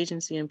sister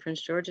agency in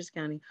Prince George's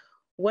County.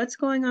 What's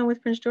going on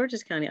with Prince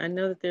George's County? I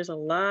know that there's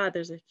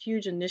a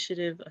huge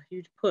initiative, a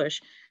huge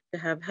push to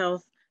have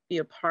health be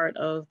a part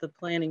of the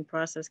planning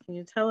process. Can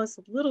you tell us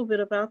a little bit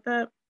about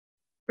that,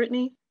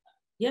 Brittany?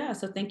 Yeah,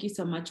 so thank you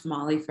so much,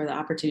 Molly, for the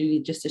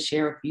opportunity just to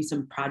share with you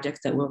some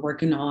projects that we're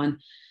working on.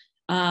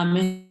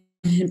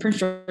 In Prince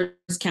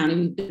George's County,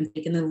 we've been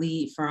taking the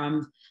lead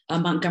from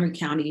Montgomery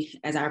County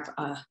as our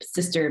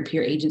sister and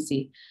peer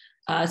agency.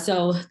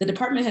 So the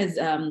department has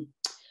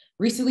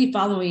recently,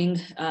 following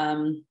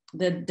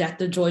the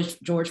death of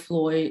George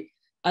Floyd,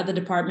 the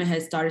department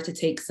has started to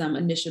take some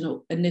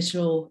initial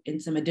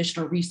and some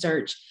additional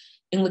research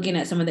in looking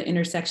at some of the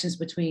intersections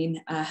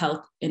between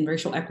health and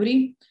racial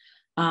equity.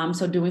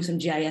 So doing some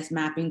GIS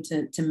mapping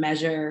to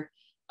measure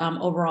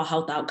overall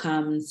health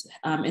outcomes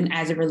and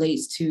as it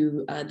relates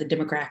to the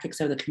demographics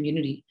of the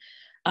community.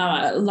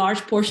 A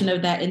large portion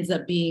of that ends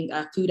up being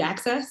food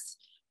access.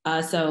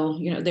 So,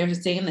 there's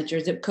a saying that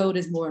your zip code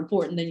is more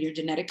important than your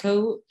genetic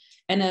code.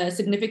 And a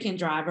significant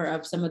driver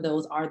of some of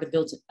those are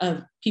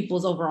of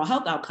people's overall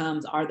health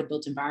outcomes are the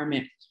built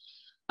environment.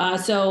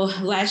 So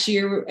last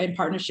year, in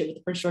partnership with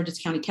the Prince George's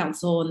County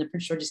Council and the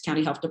Prince George's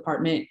County Health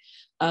Department,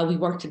 we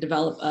worked to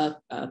develop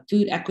a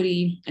food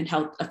equity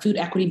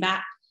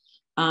map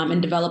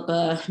and develop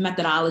a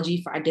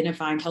methodology for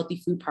identifying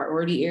healthy food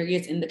priority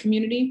areas in the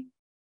community.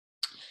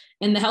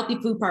 And the Healthy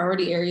Food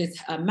Priority Areas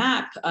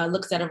map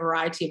looks at a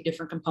variety of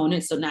different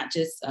components, so not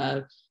just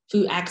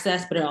food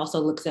access, but it also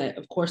looks at,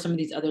 of course, some of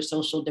these other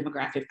social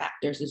demographic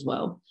factors as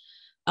well.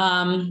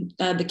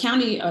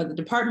 The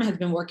department has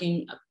been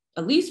working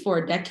at least for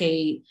a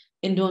decade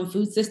in doing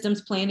food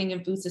systems planning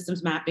and food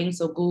systems mapping.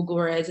 So Google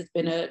Perez has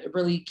been a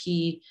really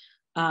key,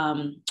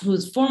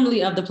 who's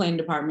formerly of the planning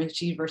department.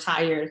 She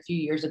retired a few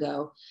years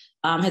ago,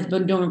 has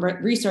been doing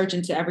research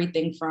into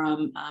everything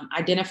from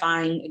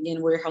identifying,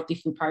 again, where healthy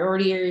food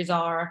priority areas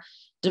are,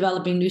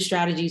 developing new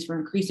strategies for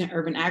increasing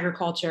urban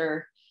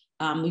agriculture.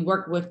 We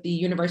worked with the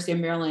University of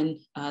Maryland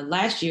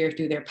last year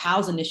through their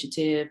PALS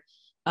initiative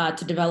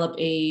to develop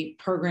a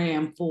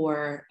program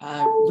for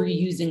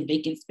reusing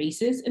vacant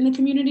spaces in the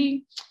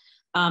community.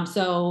 As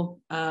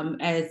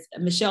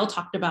Michelle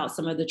talked about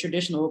some of the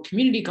traditional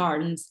community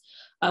gardens,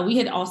 we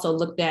had also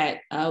looked at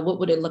what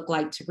would it look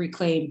like to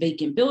reclaim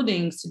vacant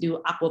buildings to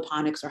do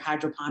aquaponics or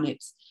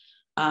hydroponics,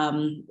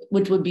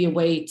 which would be a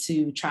way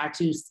to try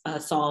to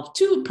solve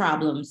two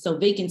problems. So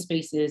vacant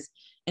spaces,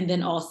 and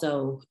then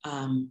also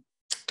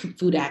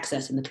food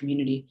access in the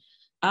community.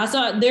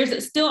 So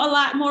there's still a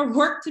lot more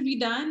work to be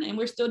done, and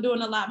we're still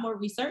doing a lot more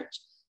research.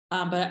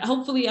 But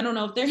hopefully, I don't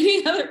know if there are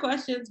any other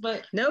questions,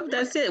 but nope,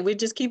 that's it. We're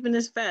just keeping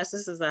this fast.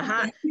 This is a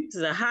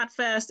hot,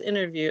 fast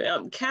interview.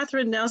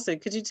 Catherine Nelson,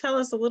 could you tell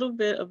us a little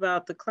bit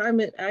about the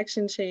climate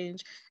action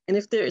change, and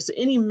if there's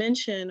any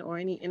mention or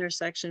any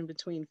intersection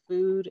between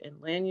food and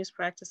land use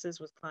practices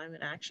with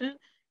climate action?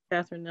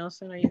 Catherine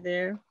Nelson, are you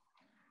there?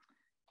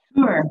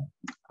 Sure.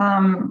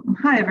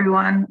 Hi,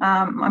 everyone.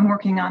 I'm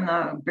working on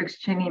the Briggs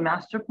Chaney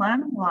master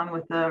plan along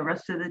with the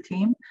rest of the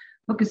team,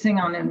 focusing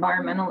on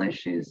environmental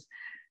issues.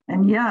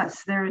 And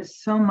yes, there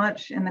is so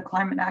much in the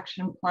climate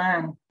action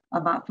plan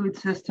about food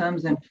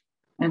systems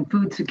and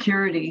food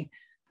security.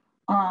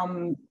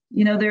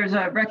 There's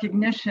a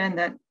recognition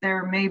that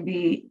there may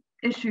be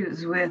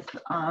issues with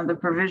the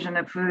provision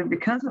of food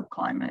because of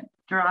climate,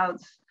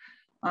 droughts,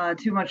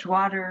 too much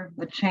water,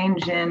 the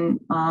change in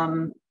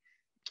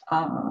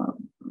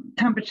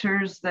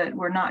temperatures that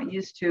we're not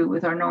used to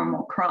with our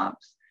normal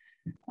crops.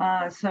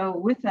 So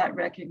with that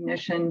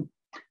recognition,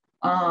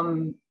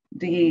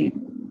 the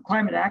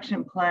Climate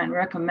Action Plan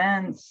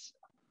recommends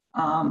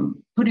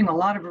putting a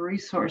lot of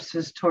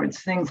resources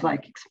towards things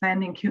like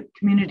expanding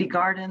community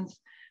gardens,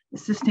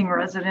 assisting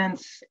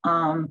residents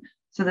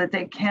so that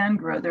they can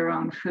grow their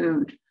own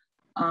food,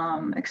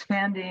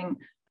 expanding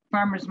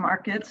farmers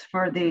markets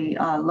for the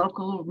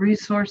local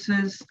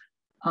resources,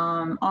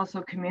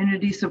 also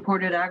community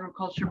supported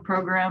agriculture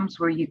programs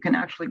where you can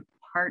actually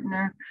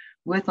partner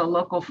with a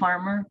local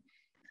farmer,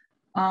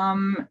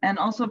 and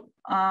also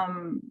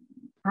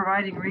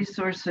providing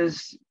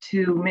resources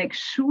to make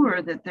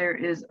sure that there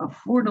is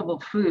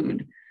affordable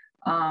food,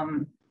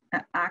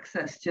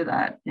 access to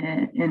that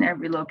in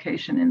every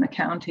location in the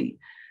county.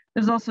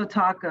 There's also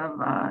talk of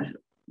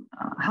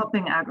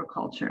helping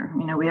agriculture.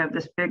 We have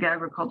this big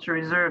agriculture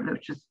reserve,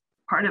 which is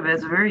part of it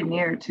is very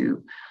near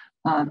to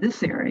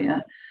this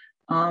area,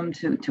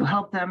 to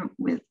help them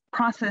with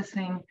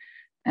processing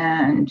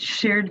and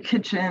shared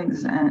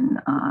kitchens and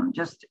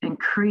just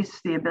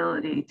increase the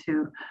ability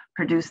to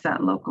produce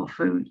that local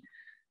food.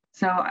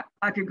 So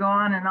I could go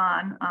on and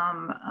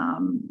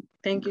on.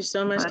 Thank you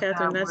so much,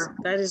 Catherine.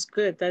 That is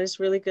good. That is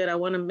really good. I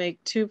want to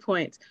make 2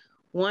 points.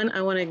 One,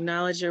 I want to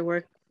acknowledge your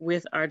work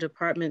with our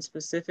department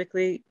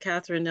specifically.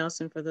 Catherine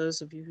Nelson, for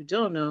those of you who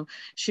don't know,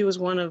 she was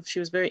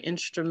very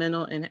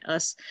instrumental in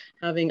us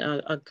having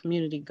a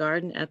community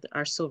garden at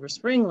our Silver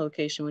Spring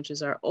location, which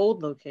is our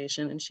old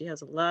location. And she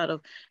has a lot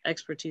of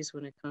expertise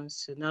when it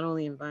comes to not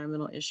only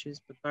environmental issues,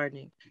 but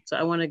gardening. So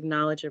I want to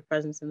acknowledge your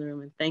presence in the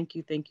room and thank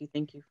you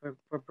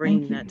for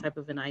bringing that type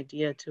of an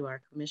idea to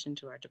our commission,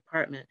 to our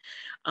department.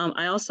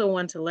 I also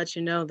want to let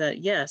you know that,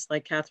 yes,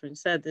 like Catherine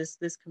said,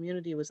 this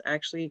community was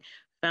actually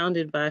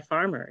founded by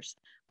farmers,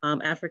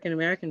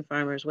 African-American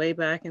farmers, way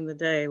back in the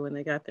day when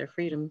they got their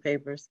freedom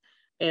papers.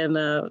 And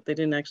they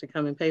didn't actually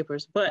come in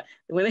papers, but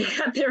when they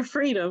got their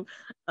freedom,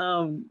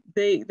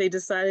 they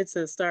decided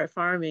to start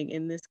farming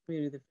in this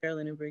community, the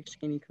Fairland and Briggs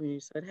Chaney community.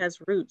 So it has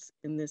roots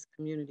in this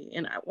community.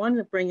 And I wanted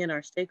to bring in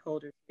our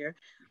stakeholders here.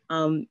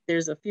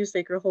 There's a few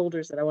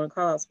stakeholders that I want to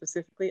call out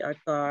specifically.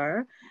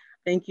 Gar,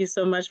 thank you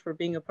so much for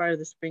being a part of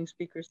the Spring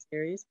Speaker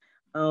Series.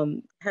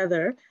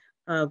 Heather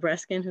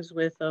Breskin, who's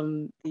with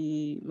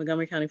the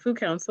Montgomery County Food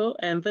Council,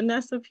 and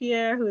Vanessa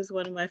Pierre, who is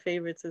one of my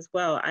favorites as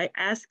well. I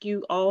ask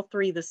you all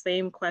three the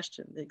same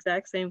question, the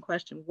exact same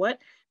question. What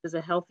does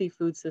a healthy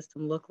food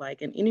system look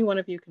like? And any one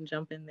of you can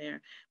jump in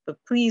there, but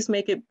please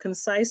make it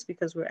concise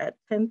because we're at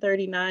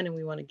 10:39 and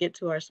we want to get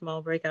to our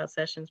small breakout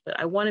sessions. But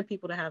I wanted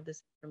people to have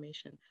this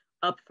information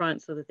up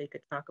front so that they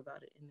could talk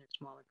about it in their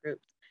smaller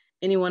groups.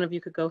 Any one of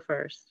you could go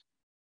first.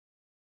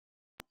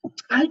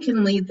 I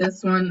can lead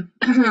this one.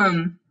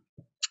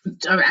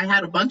 I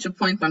had a bunch of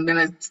points. I'm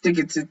going to stick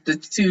it to the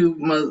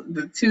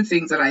two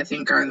things that I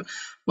think are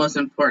most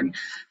important.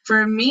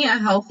 For me, a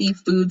healthy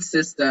food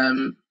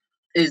system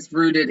is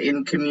rooted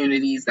in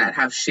communities that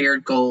have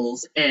shared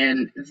goals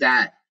and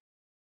that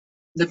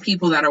the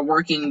people that are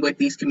working with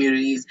these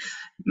communities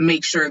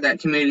make sure that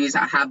communities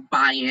have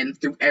buy-in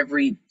through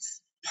every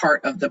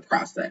part of the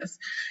process.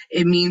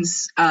 It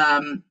means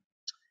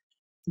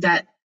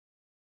that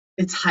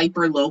it's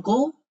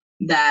hyper-local,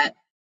 that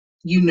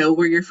you know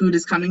where your food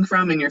is coming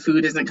from and your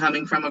food isn't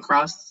coming from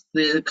across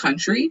the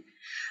country,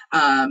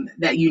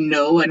 that you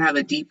know and have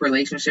a deep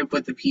relationship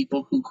with the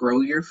people who grow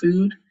your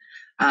food.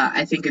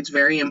 I think it's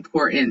very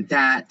important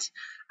that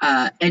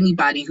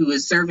anybody who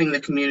is serving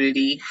the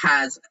community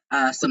has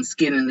some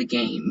skin in the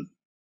game.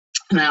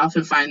 And I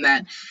often find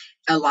that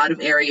a lot of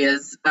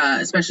areas,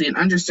 especially in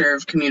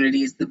underserved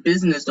communities, the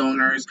business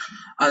owners,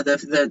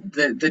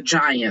 the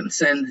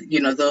giants, and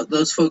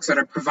those folks that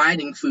are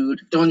providing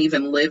food don't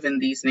even live in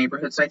these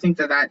neighborhoods. So I think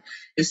that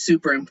is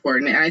super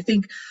important. And I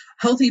think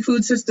healthy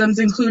food systems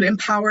include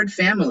empowered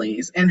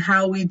families, and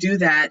how we do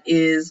that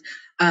is,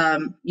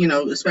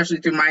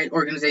 especially through my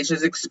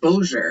organization's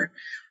exposure.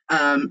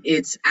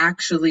 It's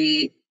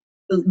actually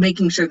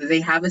making sure that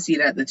they have a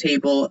seat at the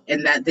table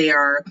and that they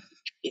are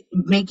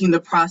making the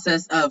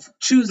process of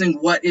choosing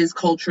what is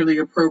culturally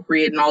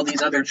appropriate and all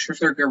these other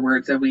circular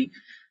words that we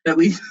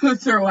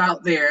throw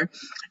out there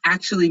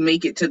actually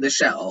make it to the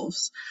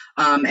shelves.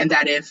 And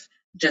that if,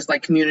 just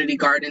like community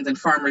gardens and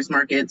farmers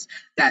markets,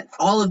 that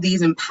all of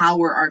these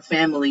empower our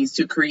families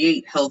to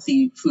create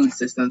healthy food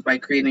systems by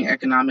creating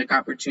economic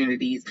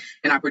opportunities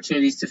and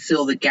opportunities to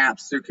fill the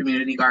gaps through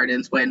community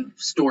gardens when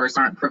stores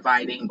aren't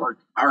providing or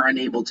are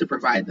unable to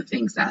provide the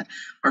things that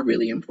are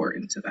really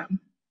important to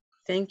them.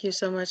 Thank you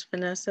so much,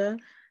 Vanessa.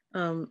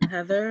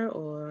 Heather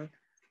or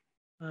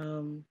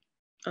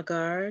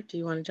Agar, do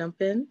you want to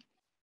jump in?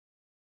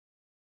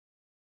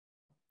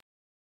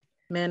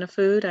 Man of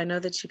Food, I know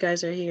that you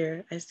guys are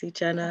here. I see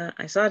Jenna.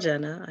 I saw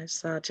Jenna. I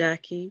saw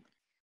Jackie.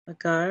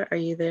 Agar, are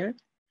you there?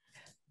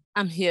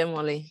 I'm here,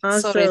 Molly.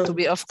 Awesome. Sorry to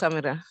be off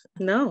camera.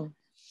 No,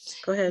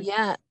 go ahead.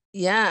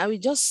 Yeah. I will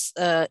just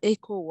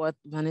echo what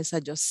Vanessa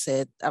just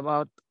said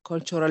about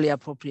culturally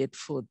appropriate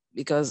food,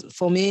 because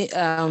for me,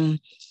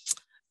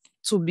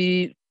 to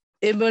be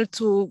able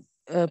to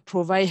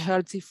provide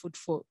healthy food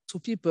to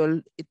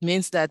people, it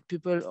means that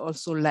people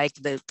also like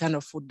the kind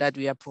of food that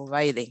we are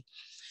providing.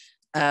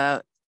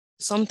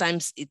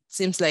 Sometimes it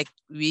seems like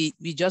we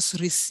just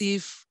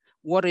receive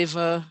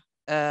whatever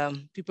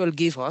people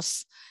give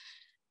us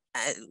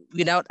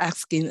without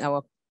asking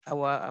our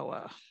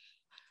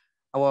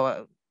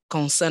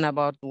concern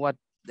about what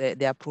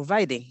they are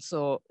providing.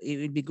 So it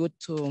would be good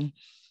to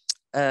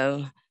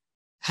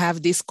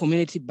have this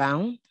community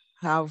bound,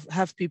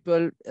 have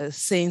people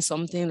saying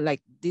something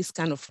like this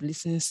kind of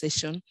listening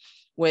session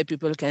where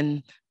people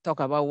can talk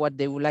about what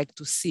they would like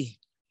to see.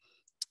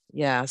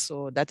 Yeah,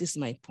 so that is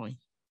my point.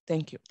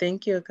 Thank you.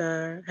 Thank you,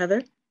 Agar.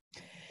 Heather?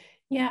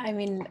 Yeah, I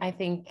mean, I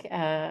think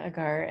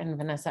Agar and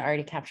Vanessa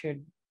already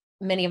captured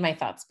many of my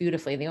thoughts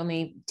beautifully. The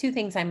only two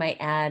things I might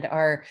add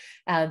are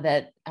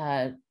that,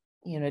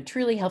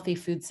 truly healthy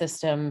food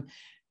system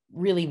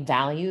really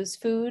values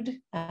food.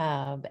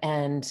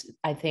 And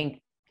I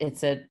think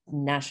it's a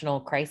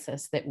national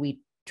crisis that we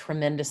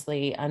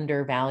tremendously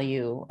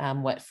undervalue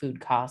what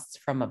food costs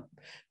from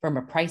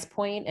a price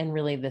point, and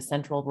really the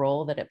central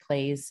role that it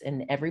plays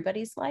in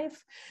everybody's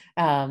life.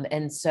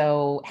 And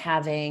so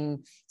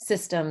having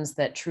systems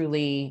that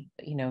truly,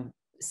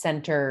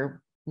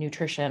 center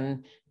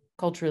nutrition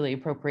culturally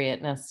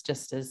appropriateness,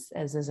 just as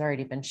has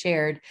already been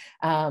shared,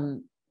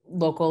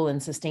 local and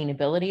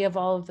sustainability of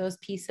all of those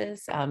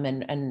pieces,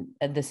 and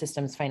the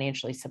systems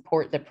financially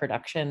support the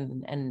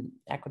production and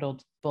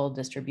equitable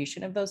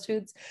distribution of those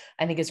foods,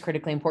 I think is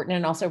critically important.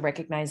 And also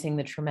recognizing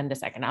the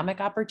tremendous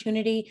economic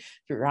opportunity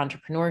through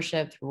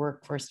entrepreneurship, through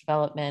workforce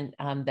development,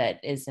 that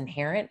is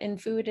inherent in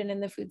food and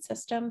in the food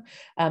system.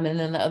 And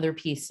then the other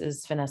piece,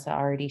 as Vanessa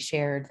already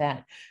shared,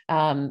 that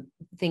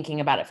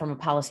thinking about it from a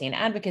policy and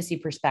advocacy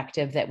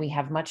perspective, that we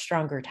have much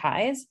stronger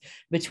ties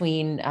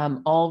between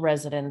all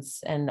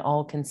residents and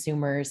all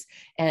consumers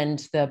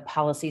and the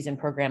policies and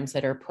programs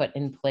that are put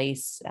in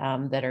place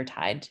that are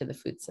tied to the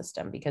food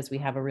system, because we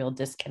have a real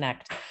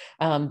disconnect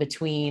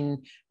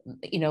between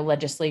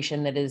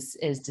legislation that is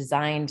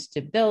designed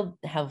to build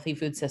healthy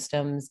food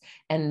systems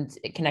and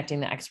connecting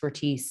the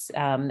expertise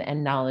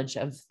and knowledge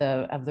of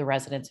the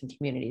residents and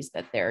communities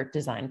that they're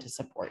designed to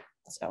support.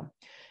 So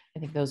I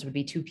think those would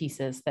be two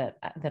pieces that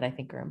I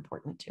think are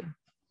important too.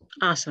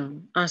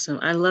 Awesome.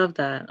 I love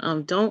that.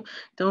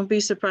 Don't be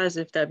surprised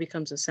if that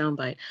becomes a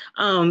soundbite.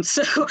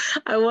 So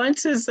I want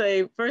to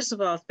say, first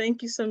of all,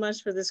 thank you so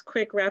much for this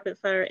quick rapid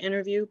fire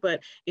interview.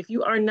 But if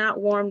you are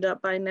not warmed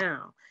up by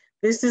now,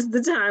 this is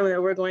the time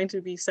that we're going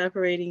to be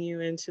separating you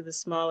into the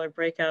smaller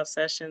breakout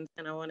sessions.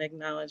 And I want to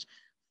acknowledge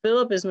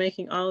Philip is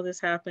making all of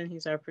this happen.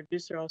 He's our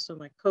producer, also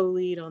my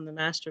co-lead on the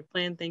master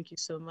plan. Thank you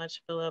so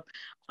much, Philip.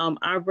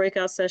 Our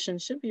breakout session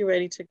should be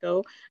ready to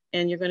go,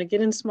 and you're going to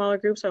get in smaller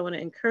groups. I want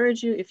to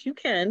encourage you, if you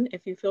can,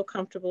 if you feel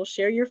comfortable,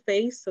 share your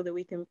face so that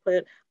we can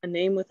put a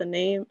name with a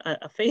name,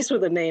 a face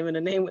with a name and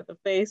a name with a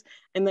face,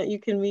 and that you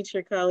can meet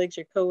your colleagues,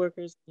 your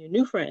coworkers, your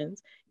new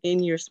friends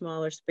in your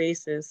smaller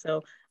spaces.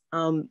 So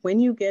when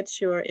you get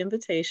your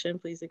invitation,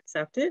 please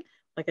accept it.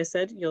 Like I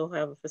said, you'll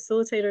have a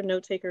facilitator,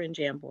 note taker, and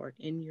Jamboard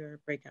in your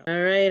breakout.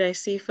 All right, I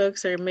see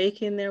folks are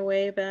making their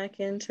way back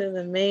into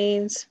the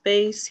main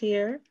space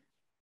here.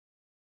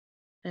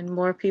 And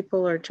more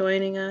people are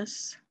joining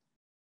us.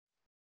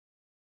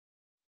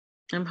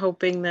 I'm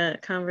hoping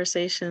that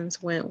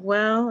conversations went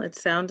well. It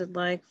sounded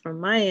like from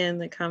my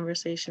end that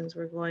conversations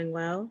were going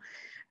well.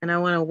 And I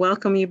want to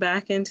welcome you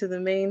back into the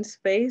main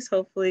space.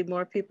 Hopefully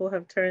more people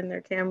have turned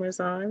their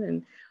cameras on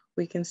and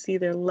we can see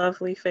their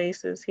lovely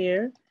faces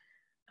here.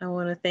 I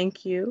want to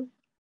thank you.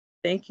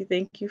 Thank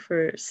you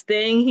for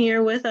staying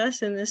here with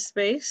us in this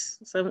space.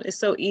 So it's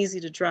so easy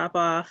to drop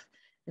off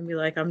and be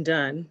like, I'm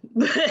done.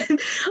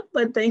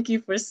 But thank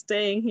you for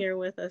staying here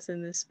with us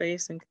in this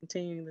space and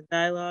continuing the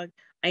dialogue.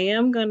 I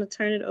am going to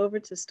turn it over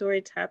to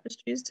Story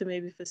Tapestries to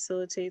maybe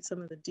facilitate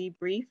some of the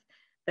debrief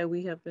that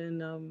we have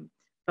been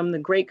from the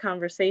great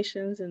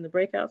conversations in the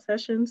breakout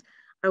sessions.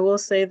 I will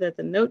say that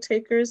the note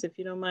takers, if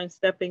you don't mind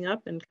stepping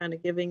up and kind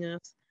of giving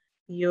us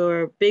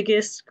your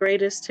biggest,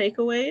 greatest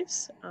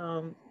takeaways.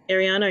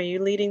 Ariana, are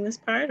you leading this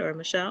part, or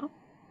Michelle?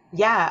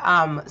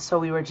 Yeah, so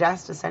we were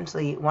just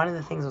essentially, one of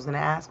the things I was going to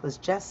ask was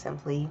just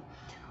simply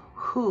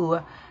who,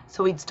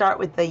 so we'd start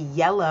with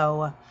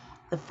the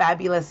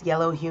fabulous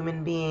yellow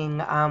human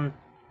being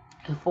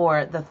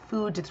for the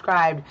food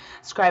describe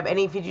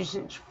any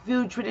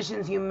food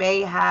traditions you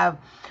may have.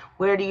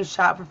 Where do you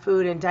shop for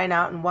food and dine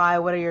out, and why?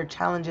 What are your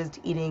challenges to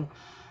eating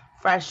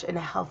fresh and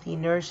healthy,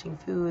 nourishing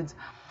foods?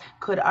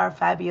 Could our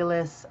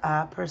fabulous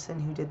person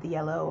who did the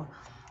yellow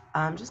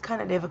just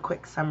kind of give a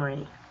quick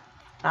summary?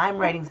 I'm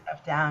writing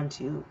stuff down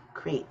to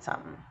create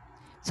something.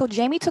 So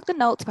Jamie took the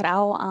notes, but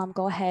I'll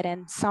go ahead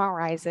and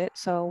summarize it.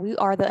 So we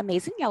are the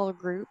Amazing Yellow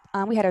group.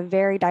 We had a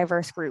very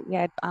diverse group. We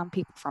had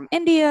people from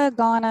India,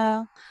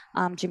 Ghana,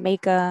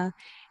 Jamaica,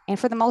 and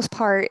for the most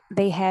part,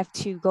 they have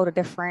to go to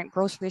different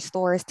grocery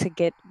stores to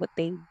get what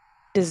they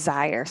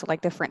desire. So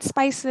like different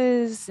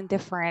spices and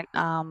different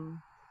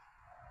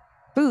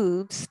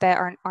foods that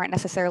aren't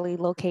necessarily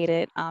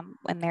located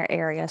in their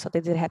area. So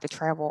they did have to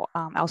travel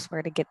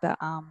elsewhere to get the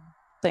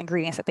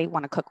ingredients that they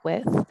want to cook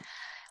with.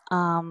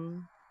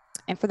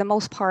 And for the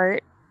most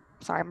part,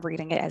 sorry, I'm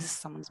reading it as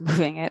someone's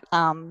moving it.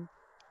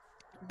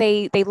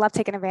 They love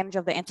taking advantage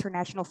of the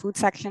international food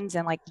sections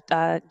and like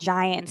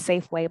Giant and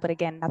Safeway, but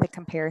again, nothing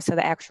compares to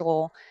the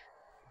actual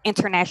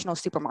international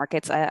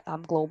supermarkets at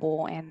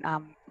Global and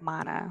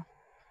Mana.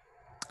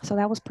 So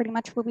that was pretty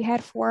much what we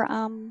had for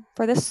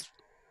this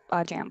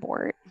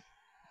Jamboard.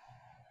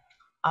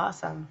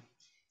 Awesome.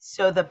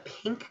 So the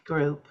pink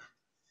group.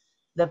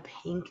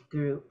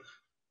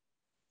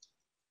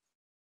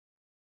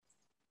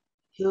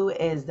 Who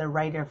is the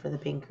writer for the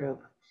pink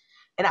group?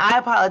 And I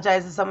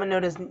apologize if someone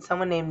noticed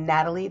someone named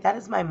Natalie. That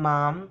is my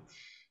mom.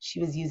 She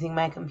was using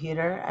my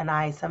computer, and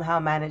I somehow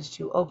managed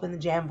to open the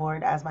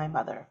Jamboard as my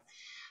mother.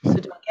 So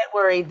don't get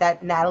worried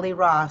that Natalie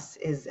Ross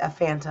is a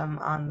phantom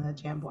on the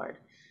Jamboard.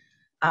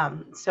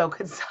 So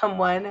could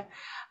someone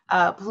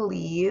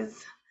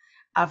please,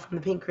 from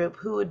the pink group,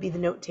 who would be the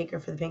note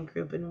taker for the pink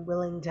group and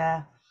willing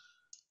to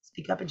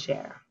speak up and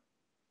share?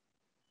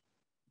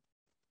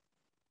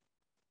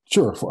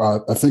 Sure.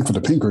 I think for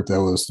the pink group,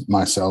 that was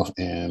myself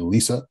and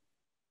Lisa.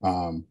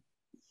 For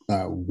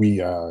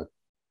the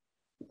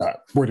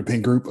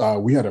pink group,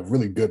 we had a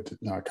really good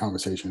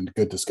conversation,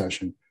 good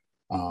discussion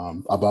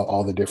about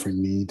all the different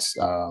needs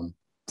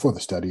for the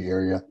study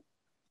area.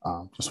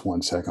 Just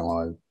one second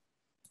while I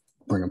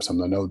bring up some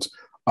of the notes.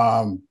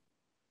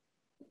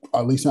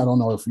 Lisa, I don't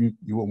know if you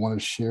would want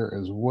to share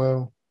as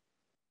well.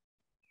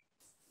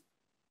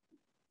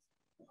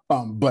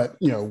 But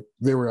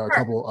there were a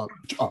couple of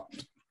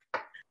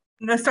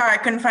No, sorry, I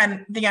couldn't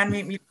find the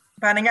unmute me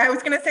button. I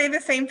was going to say the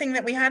same thing,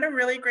 that we had a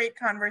really great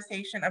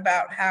conversation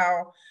about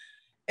how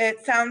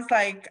it sounds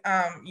like,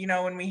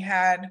 when we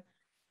had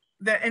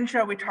the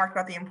intro, we talked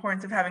about the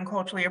importance of having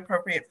culturally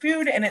appropriate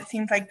food, and it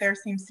seems like there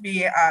seems to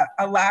be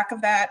a lack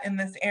of that in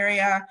this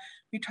area.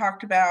 We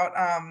talked about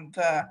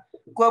the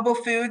global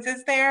foods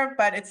is there,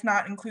 but it's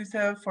not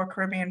inclusive for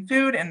Caribbean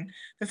food, and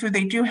the food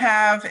they do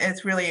have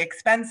is really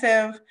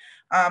expensive.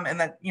 And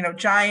that,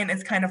 Giant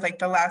is kind of like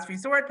the last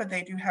resort, but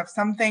they do have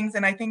some things.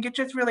 And I think it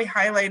just really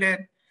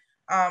highlighted,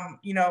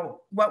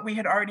 what we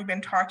had already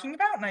been talking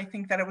about. And I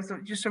think that it was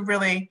just a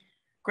really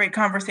great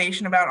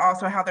conversation about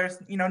also how there's,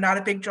 not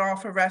a big draw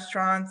for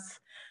restaurants,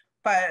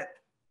 but,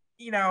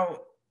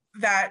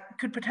 that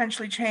could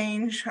potentially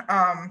change.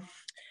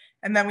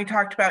 And then we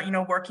talked about,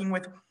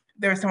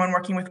 there was someone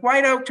working with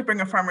White Oak to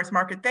bring a farmer's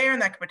market there,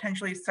 and that could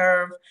potentially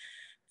serve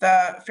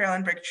the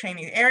Fairland, Briggs,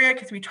 Chaney area,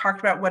 because we talked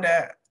about what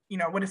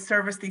a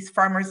service these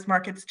farmers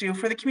markets do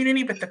for the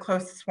community, but the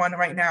closest one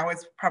right now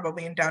is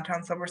probably in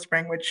downtown Silver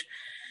Spring, which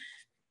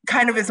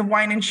kind of is a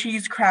wine and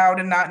cheese crowd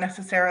and not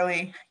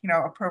necessarily,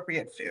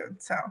 appropriate food.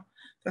 So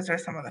those are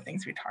some of the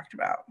things we talked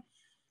about.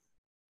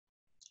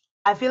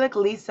 I feel like,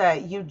 Lisa,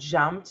 you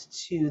jumped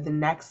to the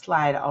next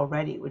slide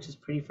already, which is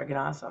pretty freaking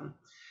awesome.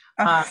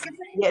 No.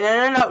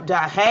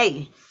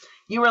 Hey,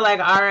 you were like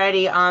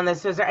already on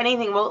this. So is there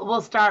anything?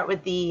 We'll start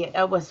with the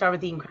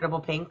incredible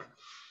pink.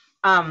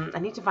 I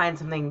need to find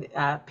something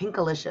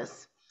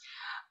pinkalicious.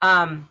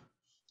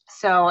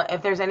 So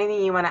if there's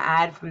anything you want to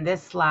add from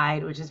this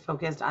slide, which is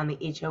focused on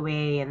the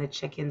HOA and the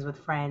chickens with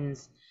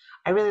friends,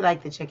 I really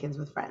like the chickens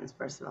with friends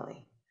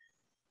personally.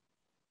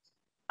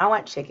 I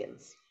want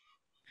chickens,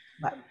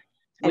 but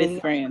with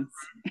friends.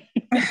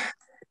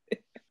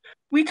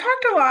 We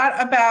talked a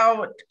lot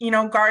about,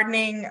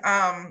 gardening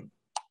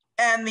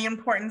and the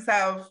importance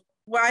of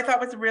what I thought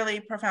was a really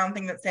profound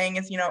thing that's saying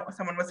is,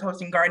 someone was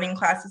hosting gardening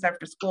classes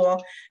after school,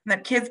 and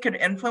that kids could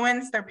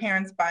influence their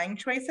parents' buying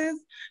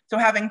choices. So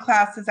having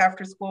classes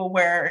after school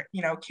where,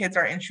 kids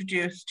are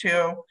introduced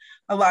to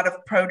a lot of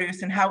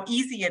produce and how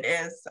easy it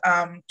is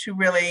to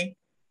really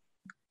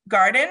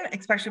garden,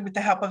 especially with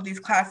the help of these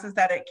classes,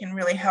 that it can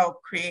really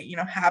help create,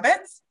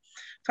 habits.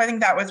 So I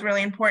think that was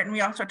really important. We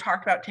also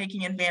talked about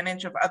taking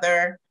advantage of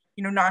other,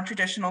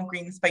 non-traditional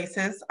green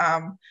spaces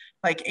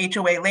like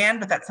HOA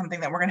land, but that's something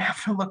that we're going to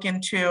have to look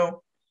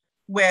into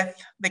with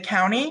the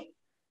county.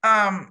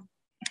 And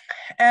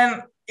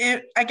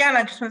again,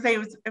 I just want to say it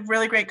was a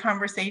really great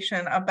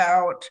conversation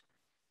about,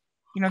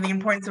 the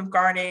importance of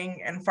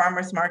gardening and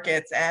farmers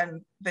markets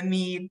and the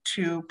need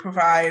to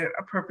provide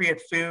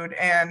appropriate food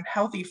and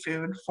healthy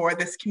food for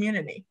this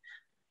community.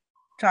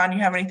 John, you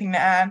have anything to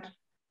add?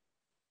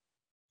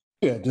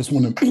 Yeah, just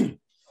want to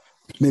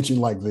mention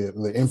like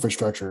the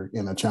infrastructure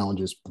and the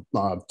challenges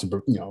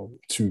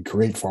to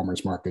create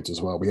farmers markets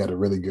as well. We had a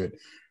really good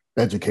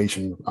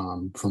education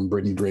from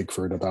Brittany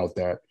Drakeford about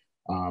that.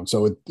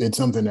 So it's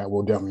something that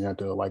we'll definitely have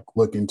to like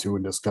look into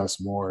and discuss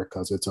more,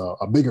 because it's a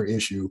bigger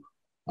issue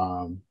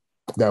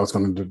that was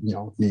going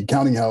to need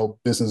county help,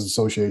 business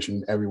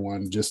association,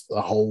 everyone, just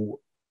a whole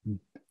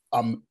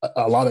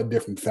a lot of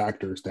different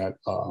factors that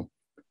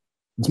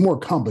it's more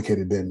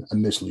complicated than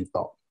initially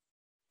thought.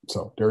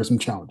 So there are some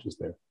challenges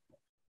there.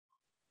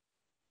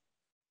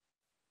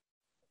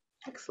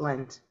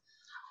 Excellent.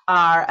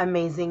 Our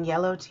amazing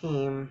yellow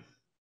team.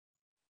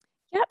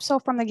 Yep. So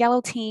from the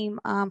yellow team,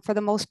 for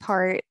the most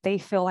part, they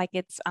feel like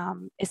it's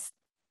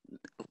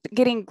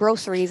getting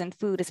groceries and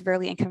food is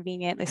very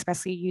inconvenient,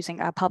 especially using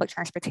public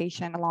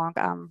transportation along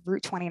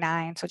Route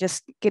 29. So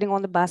just getting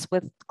on the bus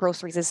with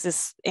groceries is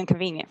just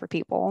inconvenient for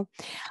people.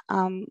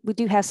 We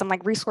do have some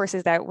like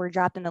resources that were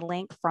dropped in the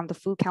link from the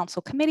Food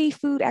Council Committee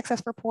Food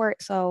Access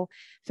Report. So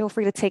feel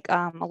free to take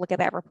a look at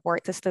that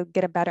report just to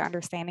get a better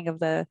understanding of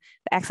the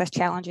access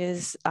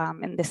challenges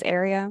in this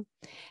area.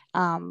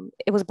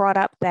 It was brought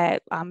up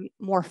that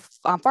more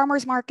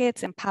farmers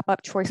markets and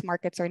pop-up choice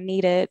markets are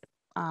needed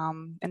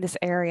in this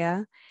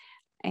area,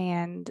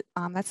 and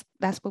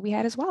that's what we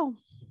had as well.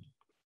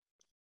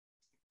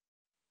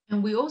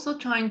 And we're also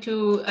trying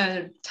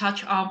to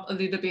touch up a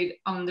little bit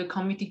on the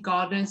community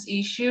gardens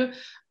issue.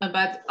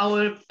 But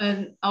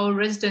our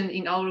resident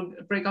in our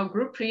breakout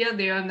group,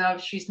 Priya,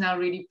 she's now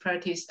really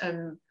practiced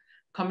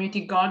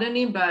community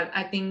gardening. But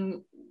I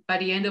think by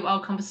the end of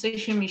our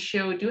conversation,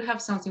 Michelle do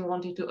have something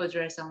wanted to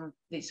address on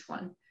this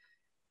one.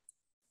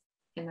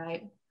 Can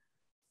I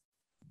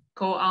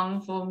go on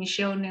for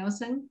Michelle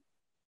Nelson?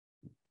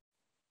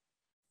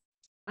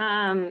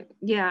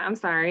 Yeah, I'm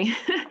sorry.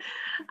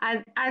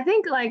 I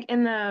think like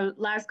in the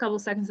last couple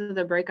seconds of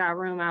the breakout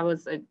room, I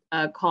was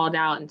called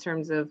out in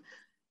terms of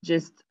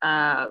just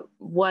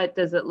what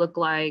does it look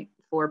like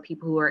for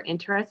people who are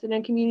interested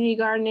in community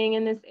gardening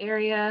in this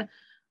area.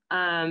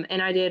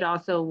 and I did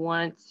also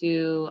want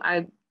to,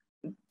 I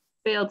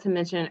failed to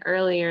mention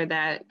earlier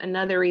that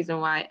another reason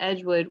why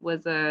Edgewood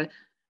was a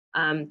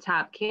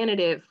top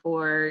candidate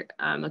for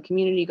a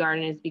community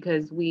garden is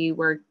because we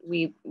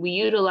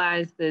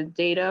utilized the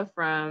data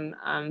from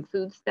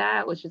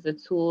FoodStat, which is a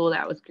tool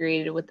that was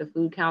created with the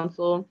Food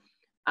Council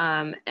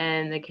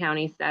and the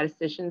county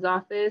statistician's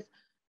office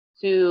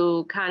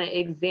to kind of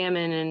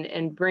examine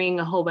and bring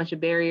a whole bunch of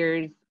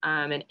barriers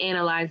and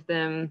analyze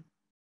them,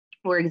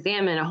 or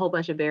examine a whole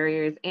bunch of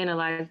barriers,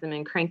 analyze them,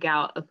 and crank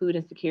out a food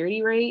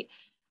insecurity rate.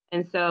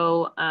 And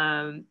so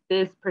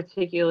this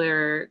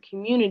particular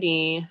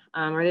community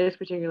or this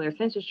particular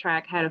census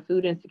tract had a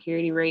food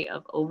insecurity rate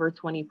of over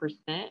 20%,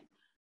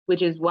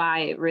 which is why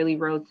it really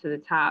rose to the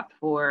top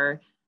for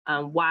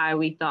why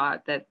we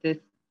thought that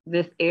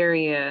this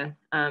area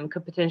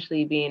could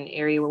potentially be an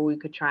area where we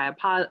could try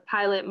a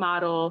pilot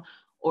model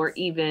or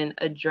even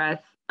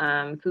address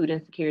food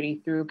insecurity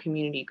through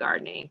community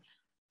gardening.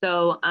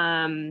 So,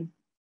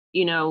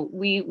 you know,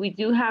 we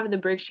do have the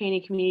Briggs Chaney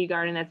Community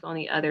Garden that's on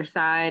the other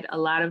side. A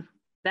lot of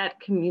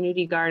that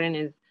community garden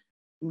is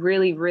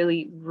really,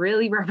 really,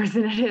 really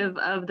representative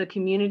of the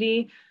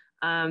community.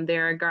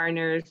 There are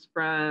gardeners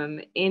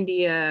from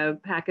India,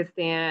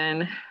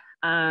 Pakistan,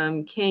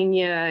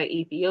 Kenya,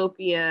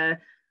 Ethiopia,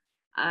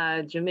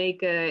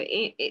 Jamaica,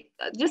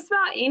 just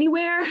about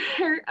anywhere.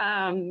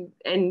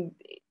 And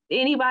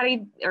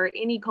anybody or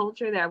any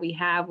culture that we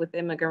have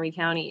within Montgomery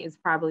County is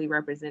probably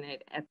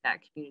represented at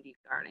that community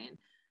garden.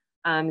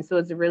 So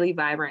it's a really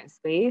vibrant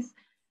space,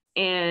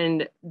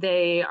 and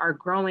they are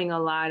growing a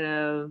lot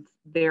of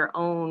their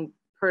own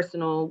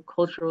personal,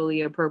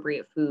 culturally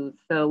appropriate foods.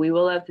 So we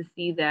will love to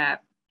see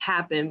that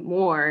happen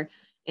more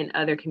in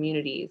other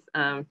communities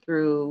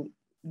through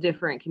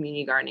different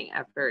community gardening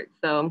efforts.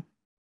 So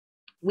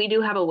we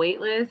do have a wait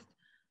list,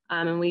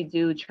 and we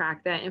do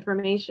track that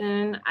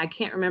information. I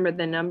can't remember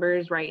the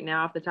numbers right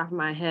now off the top of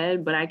my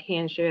head, but I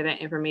can share that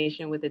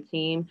information with the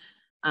team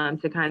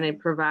to kind of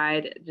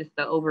provide just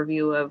the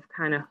overview of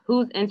kind of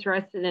who's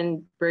interested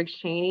in Briggs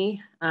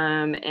Chaney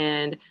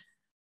and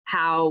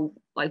how,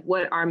 like,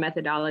 what our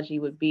methodology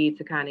would be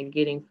to kind of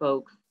getting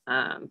folks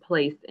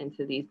placed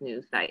into these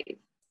new sites.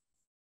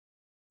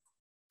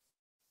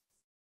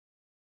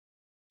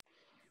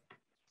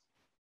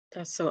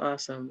 That's so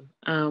awesome.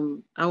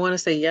 I want to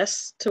say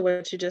yes to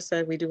what you just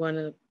said. We do want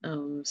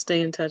to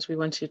stay in touch. We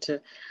want you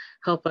to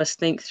help us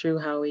think through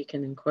how we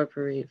can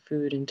incorporate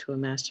food into a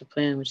master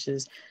plan, which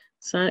is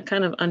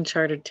kind of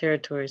uncharted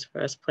territories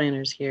for us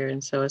planners here.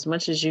 And so as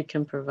much as you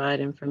can provide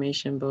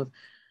information, both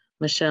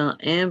Michelle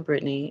and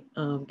Brittany,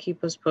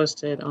 keep us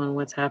posted on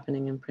what's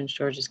happening in Prince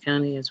George's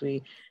County as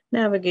we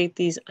navigate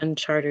these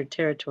uncharted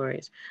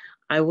territories.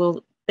 I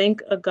will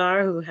thank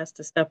Agar, who has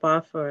to step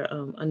off for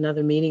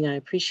another meeting. I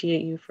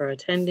appreciate you for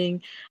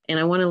attending. And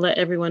I want to let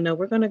everyone know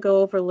we're going to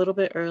go over a little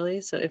bit early.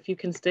 So if you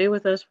can stay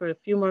with us for a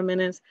few more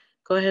minutes,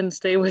 go ahead and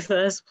stay with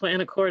us,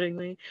 plan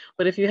accordingly.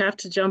 But if you have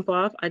to jump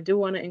off, I do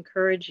want to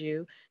encourage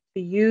you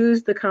to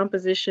use the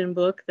composition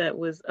book that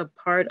was a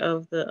part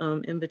of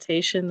the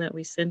invitation that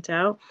we sent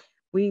out.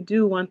 We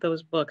do want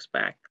those books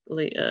back,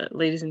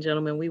 ladies and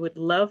gentlemen. We would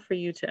love for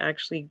you to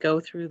actually go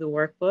through the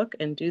workbook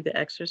and do the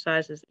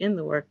exercises in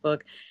the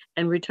workbook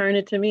and return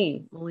it to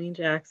me, Malene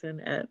Jackson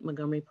at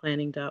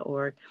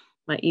montgomeryplanning.org.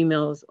 My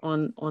email is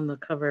on the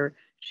cover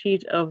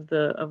sheet of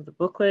the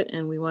booklet,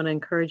 and we want to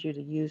encourage you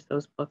to use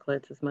those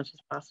booklets as much as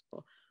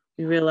possible.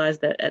 We realize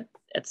that at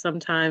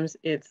sometimes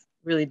it's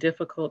really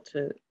difficult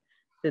to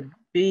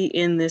be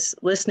in this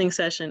listening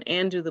session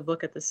and do the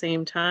book at the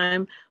same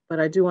time,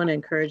 but I do want to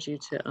encourage you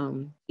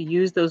to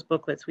use those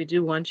booklets. We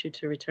do want you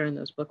to return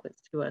those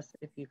booklets to us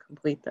if you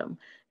complete them.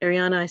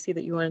 Ariana, I see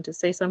that you wanted to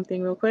say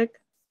something real quick.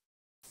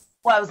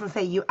 Well, I was gonna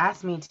say, you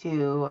asked me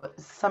to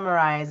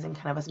summarize in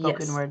kind of a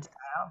spoken word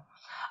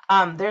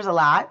style. There's a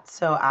lot,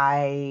 so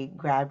I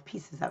grabbed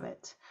pieces of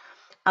it.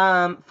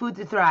 Food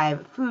to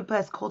thrive. Food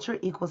plus culture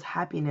equals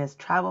happiness.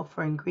 Travel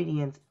for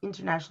ingredients.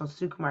 International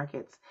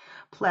supermarkets.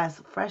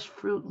 Plus fresh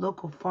fruit,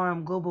 local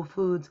farm, global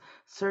foods.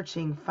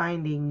 Searching,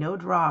 finding. No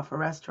draw for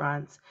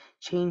restaurants.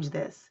 Change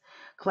this.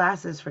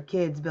 Classes for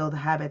kids build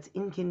habits.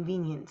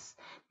 Inconvenience.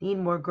 Need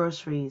more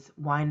groceries.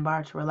 Wine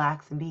bar to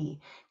relax and be.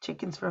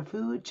 Chickens for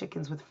food.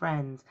 Chickens with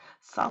friends.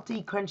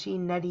 Salty, crunchy,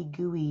 nutty,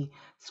 gooey.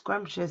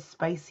 Scrumptious,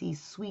 spicy,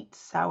 sweet,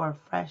 sour,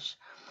 fresh.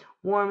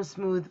 Warm,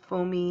 smooth,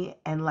 foamy,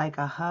 and like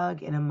a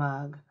hug in a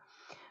mug.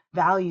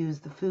 Values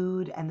the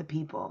food and the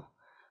people.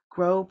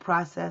 Grow,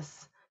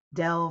 process,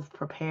 delve,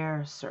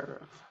 prepare,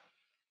 serve.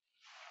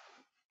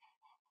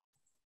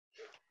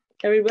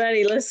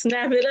 Everybody, let's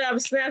snap it up,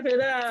 snap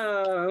it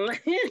up.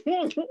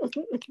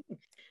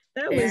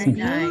 That was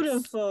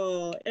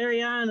beautiful. Nice.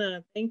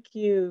 Ariana, thank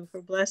you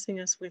for blessing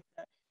us with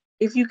that.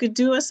 If you could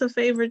do us a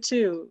favor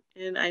too,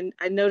 and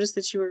I noticed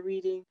that you were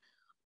reading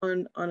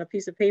on a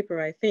piece of paper,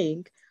 I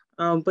think.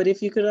 But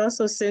if you could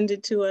also send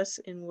it to us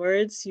in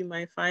words, you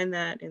might find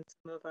that in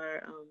some of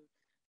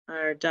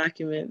our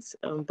documents.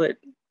 But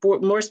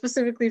more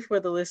specifically for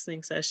the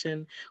listening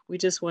session, we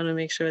just want to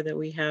make sure that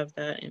we have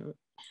that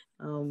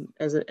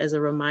as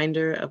a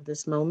reminder of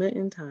this moment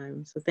in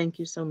time. So thank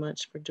you so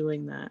much for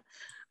doing that.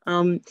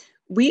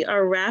 We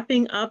are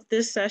wrapping up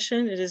this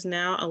session. It is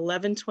now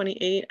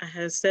 11:28. I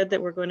have said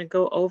that we're going to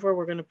go over.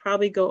 We're going to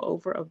probably go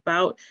over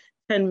about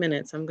 10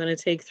 minutes. I'm going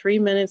to take 3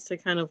 minutes to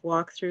kind of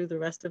walk through the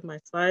rest of my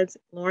slides.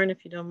 Lauren,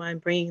 if you don't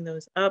mind bringing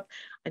those up,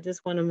 I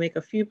just want to make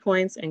a few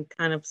points and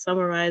kind of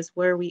summarize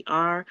where we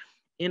are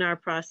in our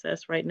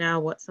process right now,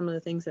 what some of the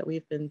things that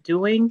we've been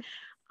doing,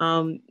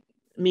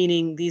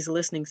 meaning these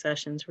listening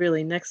sessions.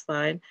 Really, next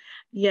slide.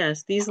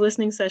 Yes, these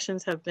listening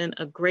sessions have been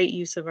a great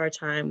use of our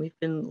time. We've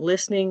been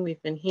listening,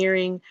 we've been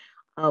hearing,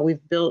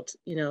 we've built,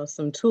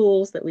 some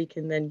tools that we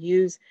can then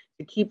use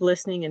to keep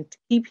listening and to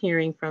keep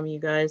hearing from you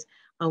guys.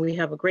 We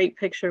have a great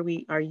picture.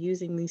 We are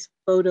using these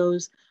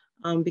photos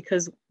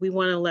because we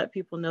want to let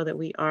people know that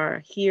we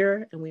are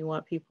here, and we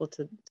want people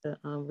to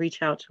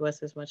reach out to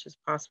us as much as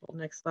possible.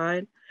 Next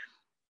slide.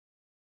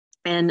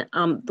 And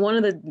one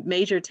of the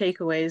major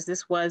takeaways,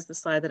 this was the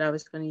slide that I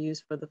was going to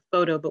use for the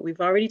photo, but we've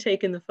already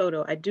taken the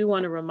photo. I do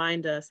want to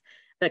remind us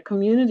that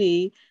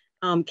community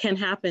can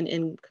happen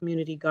in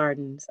community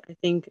gardens. I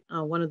think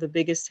one of the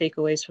biggest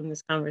takeaways from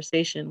this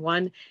conversation,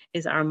 one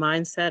is our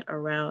mindset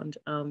around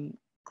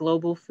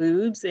global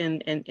foods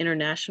and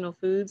international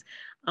foods.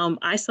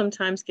 I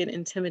sometimes get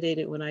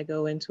intimidated when I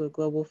go into a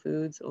global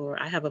foods,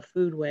 or I have a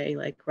foodway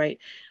like right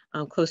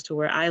close to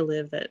where I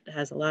live that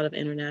has a lot of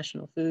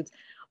international foods.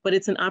 But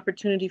it's an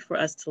opportunity for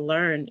us to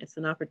learn. It's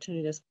an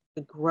opportunity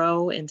to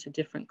grow into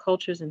different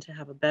cultures and to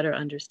have a better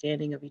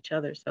understanding of each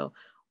other. So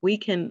we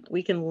can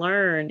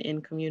learn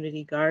in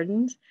community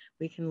gardens.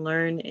 We can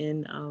learn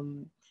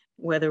in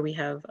whether we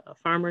have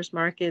farmers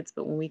markets,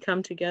 but when we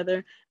come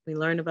together, we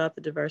learn about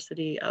the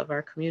diversity of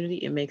our community.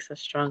 It makes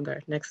us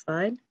stronger. Next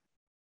slide.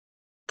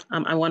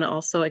 I want to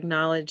also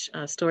acknowledge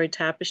Storied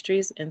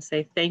Tapestries and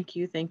say thank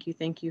you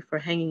for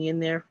hanging in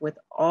there with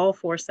all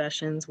 4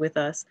 sessions with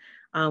us.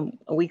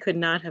 We could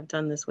not have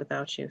done this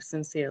without you,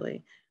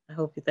 sincerely. I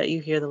hope that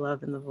you hear the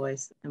love in the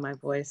voice, in my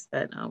voice,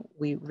 that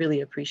we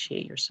really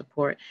appreciate your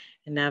support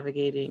in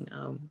navigating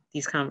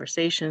these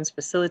conversations,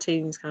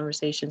 facilitating these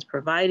conversations,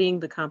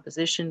 providing the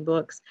composition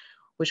books,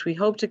 which we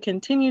hope to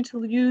continue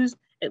to use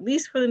at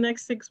least for the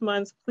next 6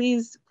 months.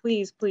 Please,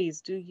 please,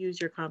 please do use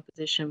your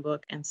composition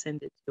book and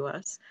send it to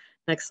us.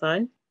 Next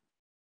slide.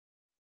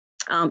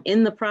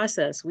 In the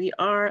process, we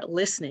are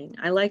listening.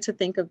 I like to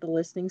think of the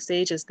listening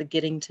stage as the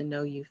getting to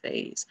know you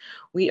phase.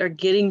 We are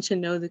getting to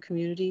know the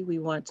community. We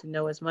want to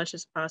know as much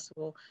as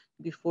possible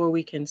before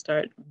we can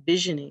start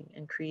visioning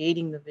and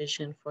creating the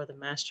vision for the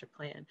master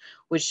plan,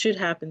 which should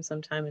happen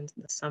sometime in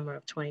the summer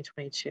of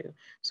 2022.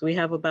 So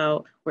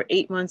we're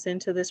 8 months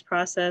into this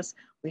process.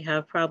 We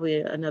have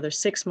probably another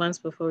 6 months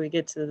before we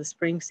get to the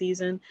spring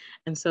season.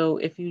 And so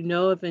if you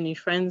know of any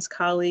friends,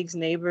 colleagues,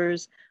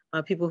 neighbors,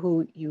 people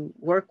who you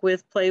work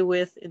with, play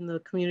with in the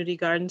community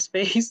garden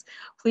space,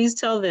 please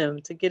tell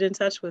them to get in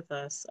touch with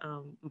us.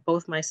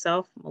 Both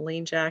myself,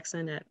 Malene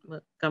Jackson at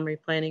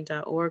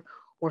montgomeryplanning.org,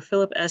 or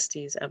Philip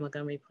Estes at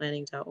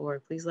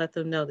montgomeryplanning.org. Please let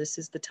them know this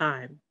is the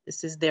time.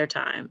 This is their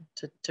time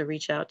to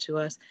reach out to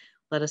us.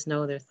 Let us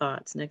know their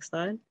thoughts. Next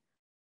slide.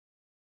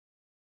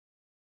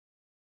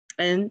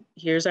 And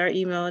here's our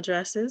email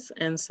addresses.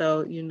 And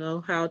so you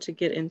know how to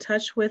get in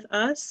touch with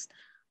us.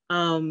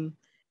 Are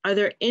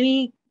there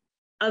any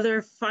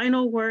other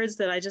final words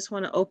that I just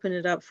want to open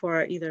it up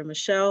for either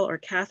Michelle or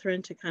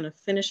Catherine to kind of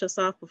finish us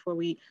off before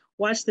we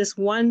watch this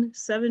 1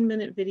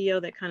 7-minute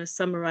video that kind of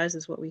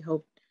summarizes what we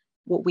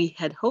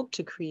had hoped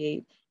to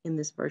create in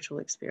this virtual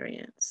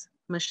experience?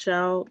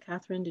 Michelle,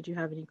 Catherine, did you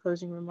have any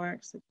closing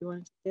remarks that you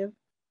wanted to give?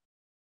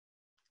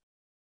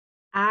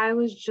 I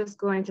was just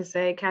going to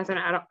say, Catherine,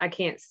 I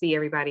can't see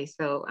everybody,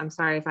 so I'm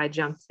sorry if I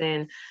jumped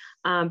in.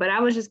 But I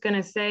was just going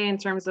to say, in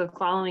terms of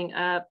following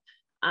up,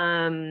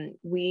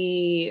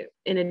 we,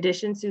 in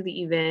addition to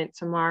the event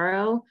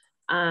tomorrow,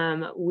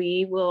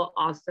 we will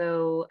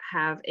also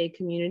have a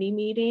community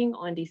meeting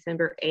on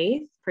December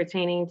 8th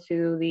pertaining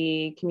to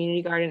the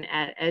community garden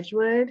at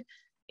Edgewood.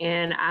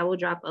 And I will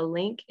drop a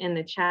link in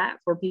the chat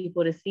for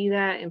people to see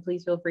that. And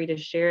please feel free to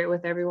share it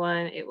with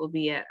everyone. It will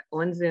be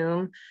on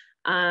Zoom.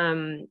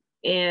 And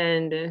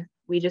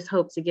we just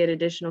hope to get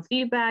additional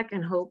feedback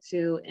and hope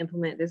to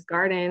implement this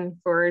garden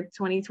for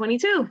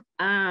 2022.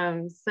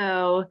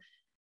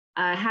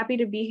 Happy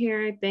to be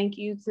here. Thank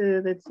you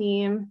to the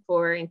team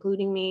for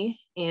including me.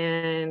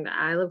 And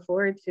I look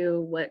forward to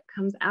what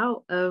comes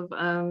out of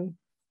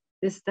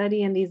this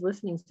study and these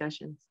listening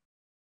sessions.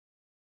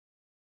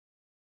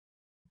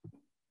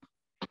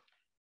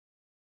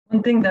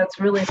 One thing that's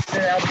really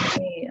stood out to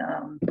me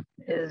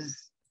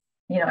is,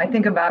 I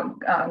think about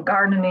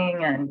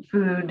gardening and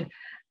food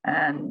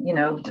and,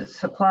 just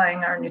supplying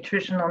our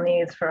nutritional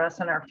needs for us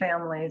and our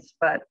families.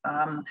 But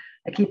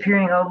I keep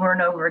hearing over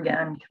and over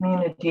again,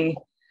 community,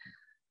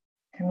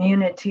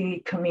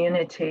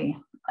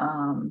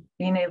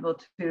 being able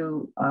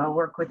to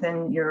work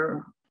within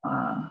your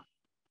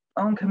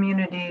own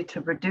community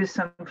to produce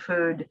some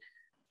food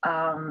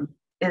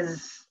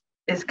is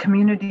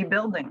community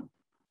building.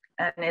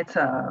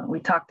 And we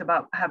talked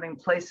about having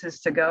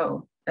places to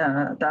go.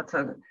 it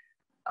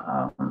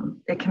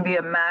can be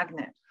a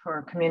magnet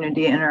for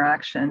community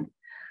interaction.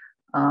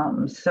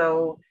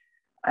 So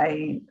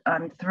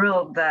I'm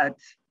thrilled that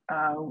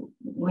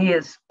we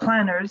as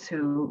planners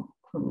who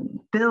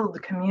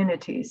build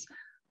communities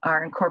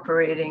are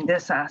incorporating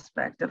this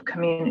aspect of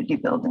community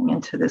building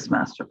into this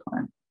master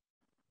plan.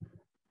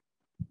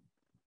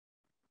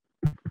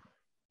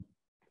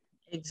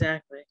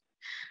 Exactly.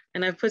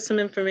 And I put some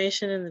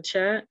information in the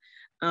chat.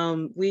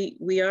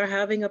 We are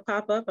having a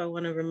pop-up. I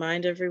want to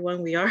remind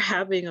everyone we are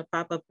having a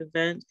pop-up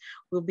event.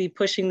 We'll be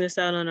pushing this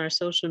out on our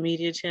social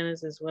media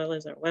channels as well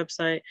as our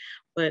website.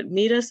 But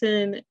meet us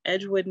in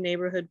Edgewood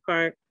Neighborhood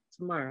Park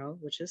tomorrow,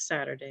 which is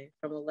Saturday,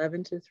 from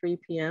 11 to 3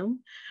 p.m.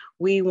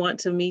 We want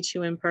to meet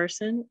you in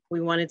person.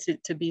 We want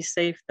it to be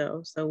safe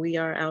though, so we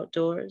are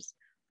outdoors.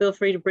 Feel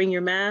free to bring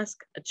your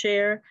mask, a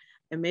chair,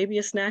 and maybe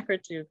a snack or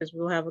two, because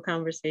we'll have a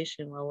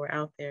conversation while we're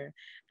out there.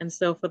 And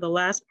so for the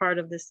last part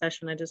of this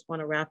session, I just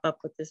want to wrap up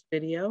with this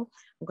video.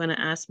 I'm going to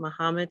ask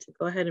Mohammed to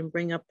go ahead and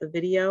bring up the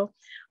video.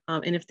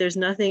 And if there's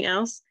nothing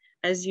else,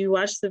 as you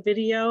watch the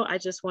video, I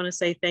just want to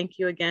say thank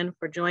you again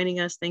for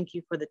joining us. Thank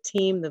you for the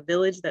team, the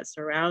village that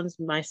surrounds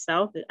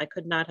myself. I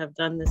could not have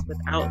done this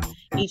without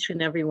each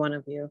and every one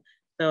of you.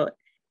 So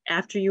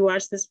after you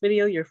watch this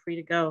video, you're free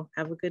to go.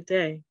 Have a good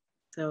day.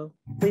 So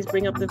please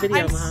bring up the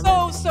video,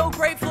 I'm so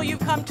grateful you've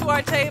come to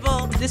our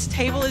table. This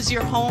table is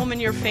your home and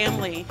your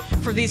family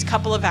for these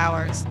couple of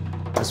hours.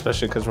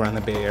 Especially because we're in the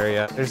Bay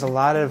Area. There's a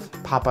lot of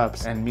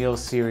pop-ups and meal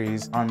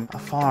series on a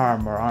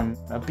farm or on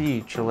a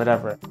beach or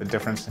whatever. The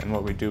difference in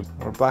what we do,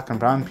 we're Black and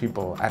brown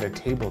people at a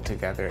table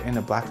together in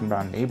a Black and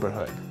brown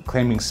neighborhood,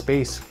 claiming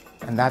space,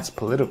 and that's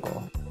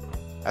political.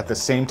 At the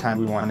same time,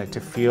 we want it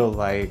to feel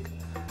like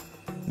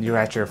you're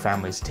at your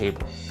family's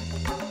table.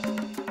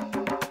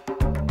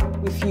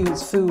 We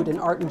fuse food and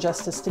art and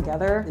justice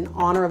together in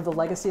honor of the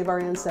legacy of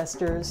our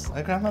ancestors.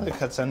 My grandmother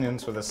cuts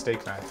onions with a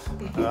steak knife.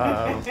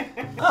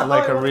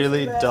 Like a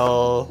really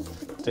dull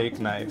steak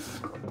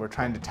knife. We're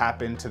trying to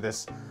tap into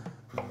this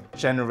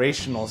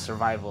generational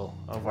survival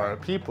of our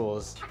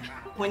peoples.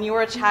 When you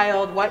were a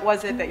child, what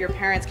was it that your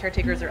parents,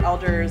 caretakers, or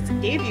elders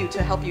gave you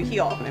to help you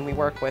heal? And we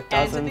work with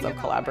dozens of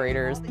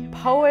collaborators.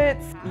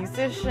 Poets,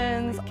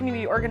 musicians,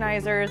 community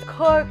organizers,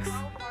 cooks.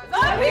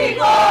 The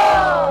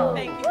people!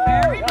 Thank you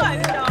very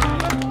much.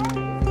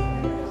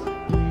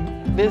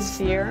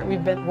 This year,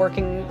 we've been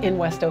working in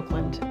West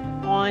Oakland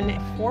on a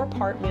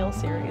 4-part meal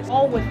series,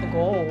 all with the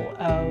goal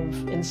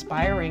of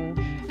inspiring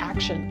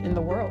action in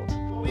the world.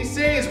 What we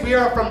say is we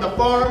are from the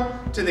farm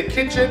to the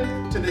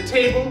kitchen, to the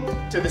table,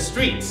 to the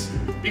streets.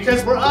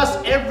 Because for us,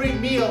 every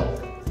meal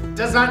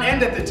does not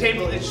end at the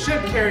table. It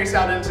should carry us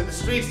out into the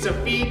streets to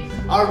feed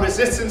our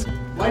resistance.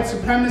 White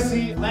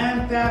supremacy,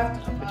 land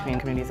theft. Between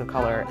communities of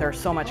color, there's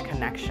so much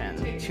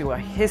connection to a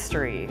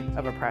history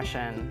of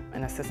oppression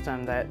and a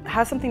system that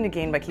has something to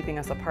gain by keeping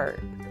us apart.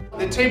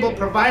 The table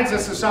provides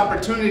us this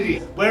opportunity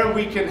where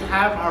we can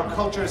have our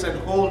cultures and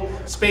hold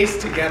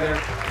space together.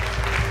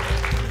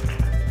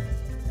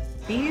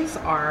 These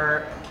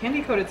are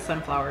candy-coated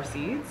sunflower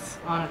seeds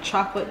on a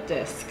chocolate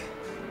disc,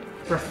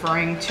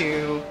 referring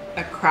to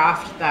a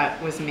craft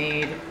that was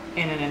made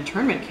in an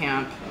internment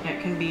camp.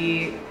 It can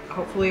be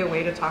hopefully a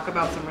way to talk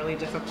about some really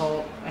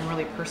difficult and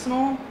really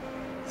personal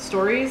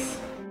stories.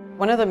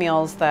 One of the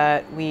meals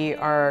that we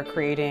are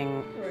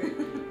creating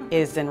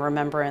is in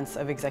remembrance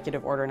of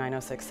Executive Order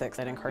 9066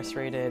 that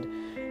incarcerated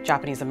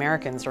Japanese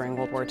Americans during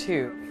World War II.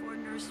 4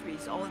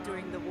 nurseries all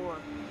during the war.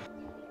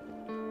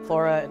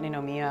 Flora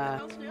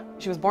Ninomiya,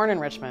 she was born in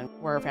Richmond,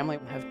 where her family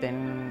have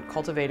been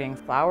cultivating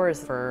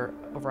flowers for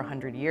over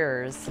 100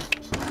 years.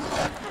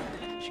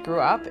 She grew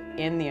up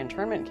in the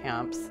internment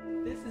camps.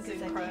 This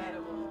is incredible.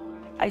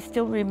 I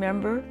still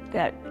remember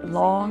that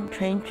long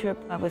train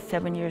trip. I was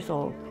 7 years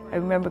old. I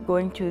remember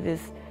going to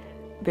this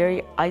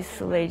very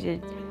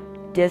isolated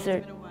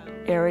desert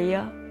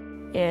area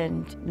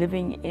and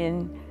living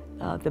in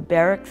the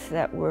barracks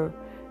that were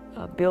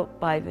built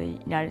by the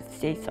United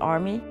States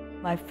Army.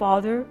 My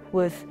father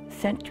was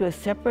sent to a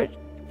separate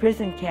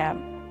prison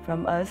camp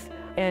from us,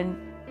 and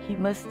he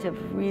must have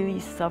really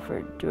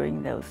suffered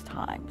during those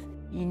times.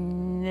 He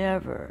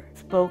never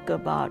spoke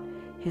about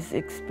his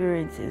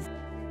experiences.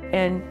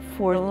 And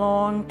for a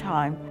long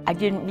time, I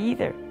didn't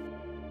either.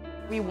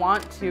 We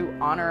want to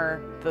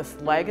honor this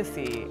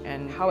legacy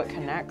and how it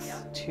connects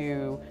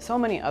to so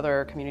many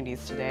other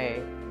communities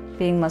today.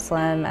 Being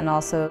Muslim and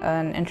also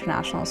an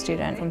international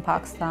student from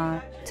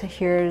Pakistan, to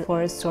hear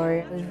Flora's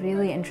story, I was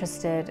really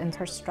interested in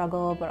her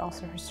struggle, but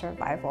also her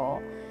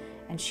survival.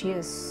 And she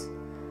is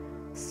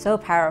so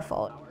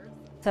powerful.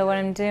 So what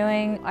I'm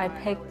doing, I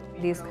picked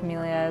these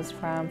camellias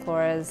from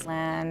Flora's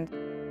land,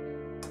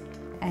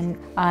 and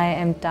I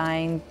am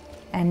dyeing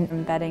and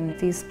embedding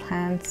these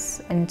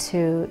plants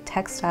into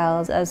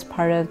textiles as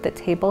part of the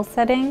table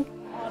setting.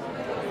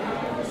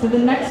 So the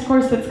next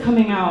course that's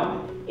coming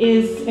out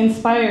is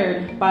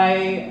inspired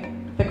by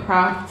the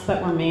crafts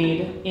that were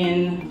made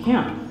in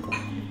camp.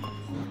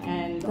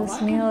 And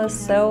this meal is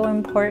so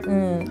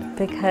important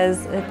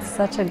because it's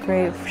such a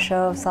great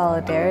show of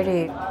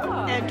solidarity.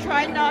 And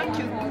try not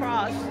to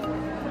cross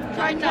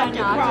Try not to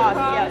cross.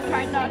 Yeah,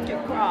 try not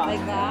to cross.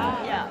 Like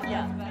that?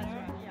 Yeah.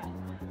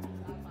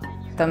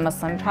 The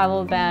Muslim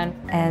travel ban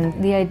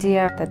and the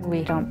idea that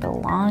we don't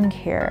belong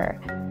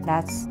here.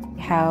 That's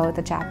how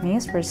the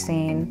Japanese were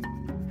seen.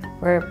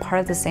 We're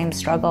part of the same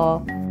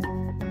struggle.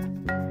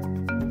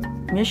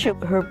 Misha,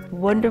 her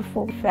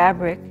wonderful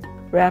fabric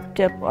wrapped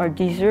up our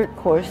dessert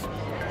course.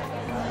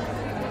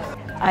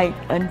 I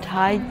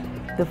untied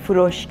the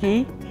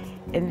furoshiki,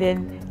 and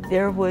then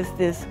there was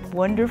this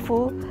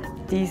wonderful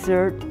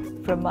dessert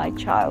from my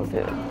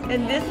childhood.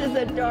 And this is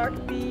a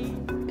dark bead.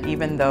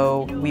 Even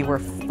though we were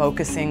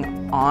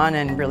focusing on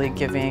and really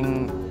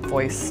giving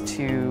voice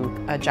to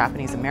a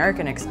Japanese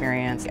American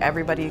experience,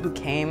 everybody who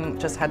came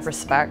just had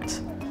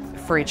respect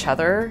for each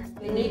other.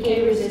 The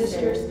Nikkei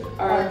resistors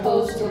are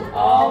opposed to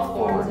all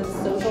forms of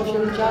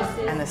social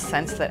injustice. And the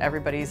sense that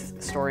everybody's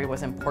story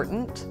was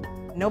important.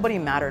 Nobody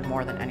mattered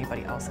more than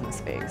anybody else in the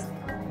space.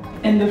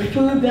 And the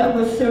food that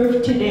was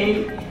served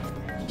today,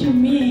 to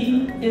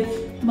me,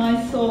 is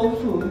my soul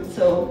food.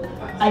 So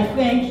I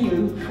thank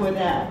you for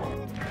that.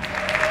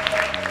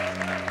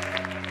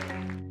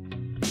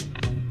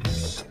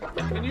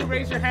 Can you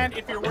raise your hand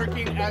if you're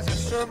working as a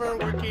server,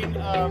 working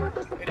and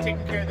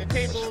taking care of the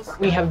tables?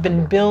 We have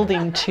been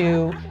building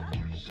to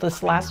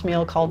this last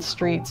meal called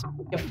Streets,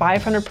 a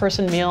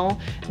 500-person meal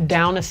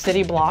down a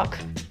city block.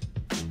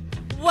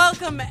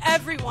 Welcome,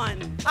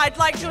 everyone. I'd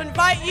like to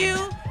invite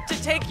you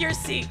to take your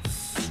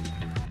seats.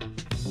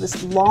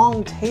 This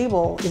long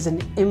table is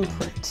an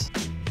imprint.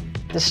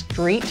 The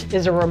street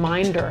is a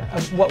reminder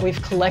of what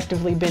we've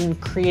collectively been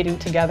creating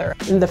together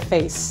in the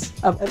face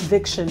of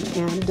eviction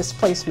and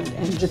displacement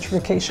and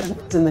gentrification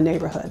in the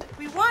neighborhood.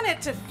 We want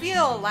it to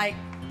feel like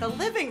the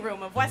living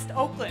room of West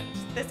Oakland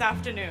this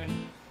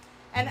afternoon.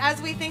 And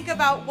as we think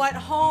about what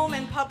home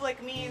and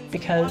public means...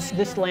 Because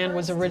this land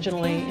was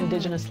originally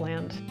indigenous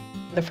land.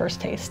 The first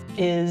taste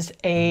is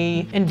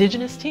a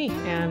indigenous tea,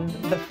 and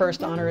the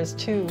first honor is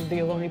to the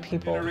Ohlone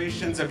people.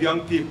 Generations of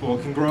young people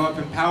can grow up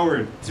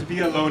empowered to be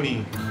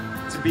Ohlone,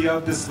 to be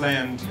of this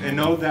land, and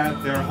know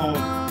that they're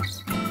home.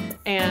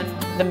 And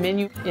the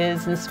menu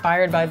is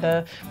inspired by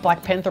the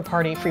Black Panther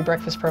Party free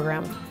breakfast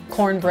program.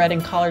 Cornbread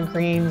and collard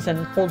greens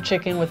and pulled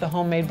chicken with a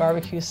homemade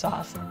barbecue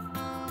sauce.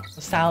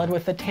 A salad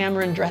with a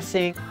tamarind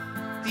dressing.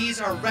 These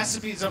are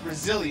recipes of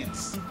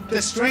resilience.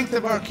 The strength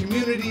of our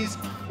communities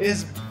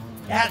is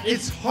at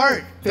its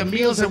heart, the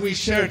meals that we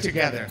share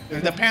together.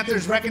 The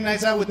Panthers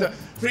recognize that with the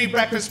free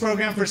breakfast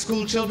program for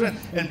school children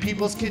and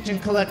People's Kitchen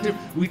Collective.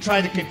 We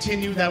try to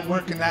continue that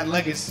work and that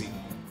legacy.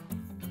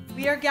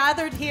 We are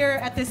gathered here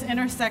at this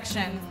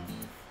intersection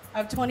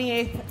of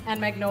 28th and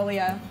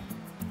Magnolia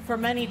for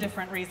many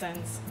different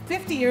reasons.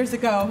 50 years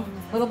ago,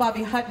 little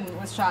Bobby Hutton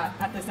was shot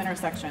at this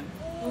intersection.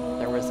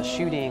 There was a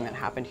shooting that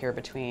happened here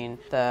between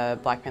the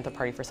Black Panther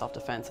Party for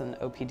Self-Defense and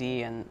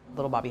OPD, and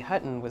little Bobby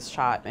Hutton was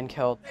shot and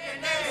killed.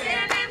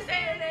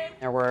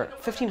 There were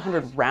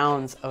 1,500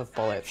 rounds of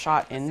bullets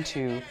shot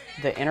into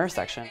the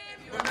intersection.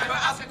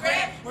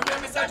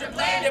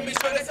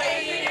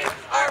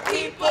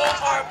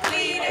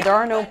 There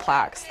are no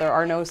plaques, there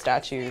are no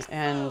statues,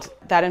 and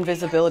that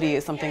invisibility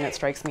is something that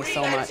strikes me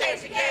so much.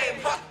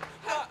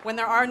 When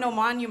there are no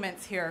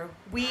monuments here,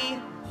 we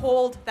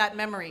hold that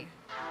memory.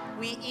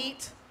 We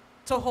eat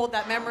to hold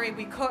that memory.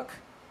 We cook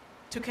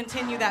to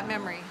continue that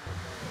memory.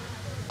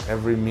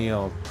 Every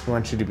meal, we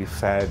want you to be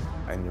fed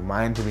and your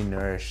mind to be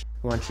nourished.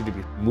 We want you to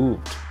be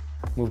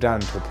moved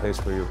out into a place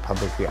where you're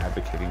publicly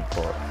advocating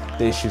for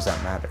the issues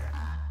that matter.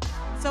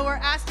 So we're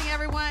asking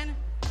everyone,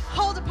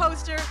 hold a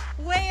poster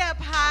way up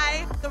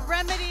high. The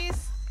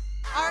remedies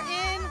are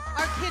in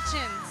our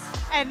kitchens.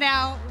 And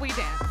now we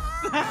dance.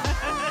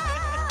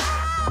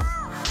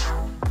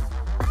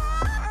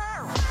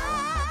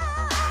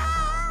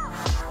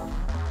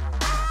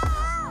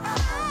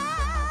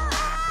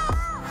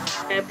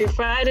 Happy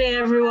Friday,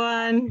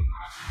 everyone.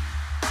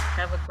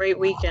 Have a great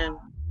weekend.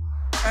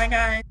 Bye,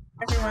 guys,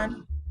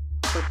 everyone.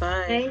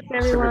 Bye-bye. Thanks,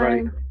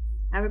 everyone.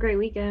 Have a great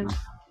weekend.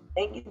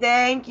 Thank you.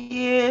 Thank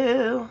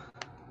you.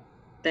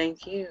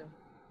 Thank you.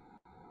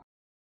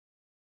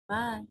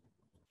 Bye.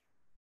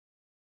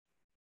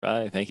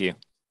 Bye. Thank you.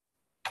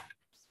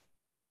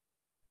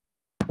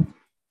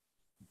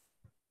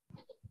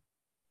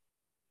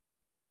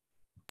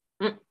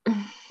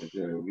 It's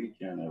a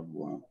weekend of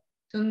one.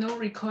 So no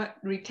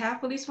recap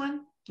for this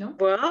one? No?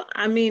 Well,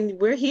 I mean,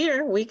 we're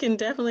here. We can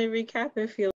definitely recap if you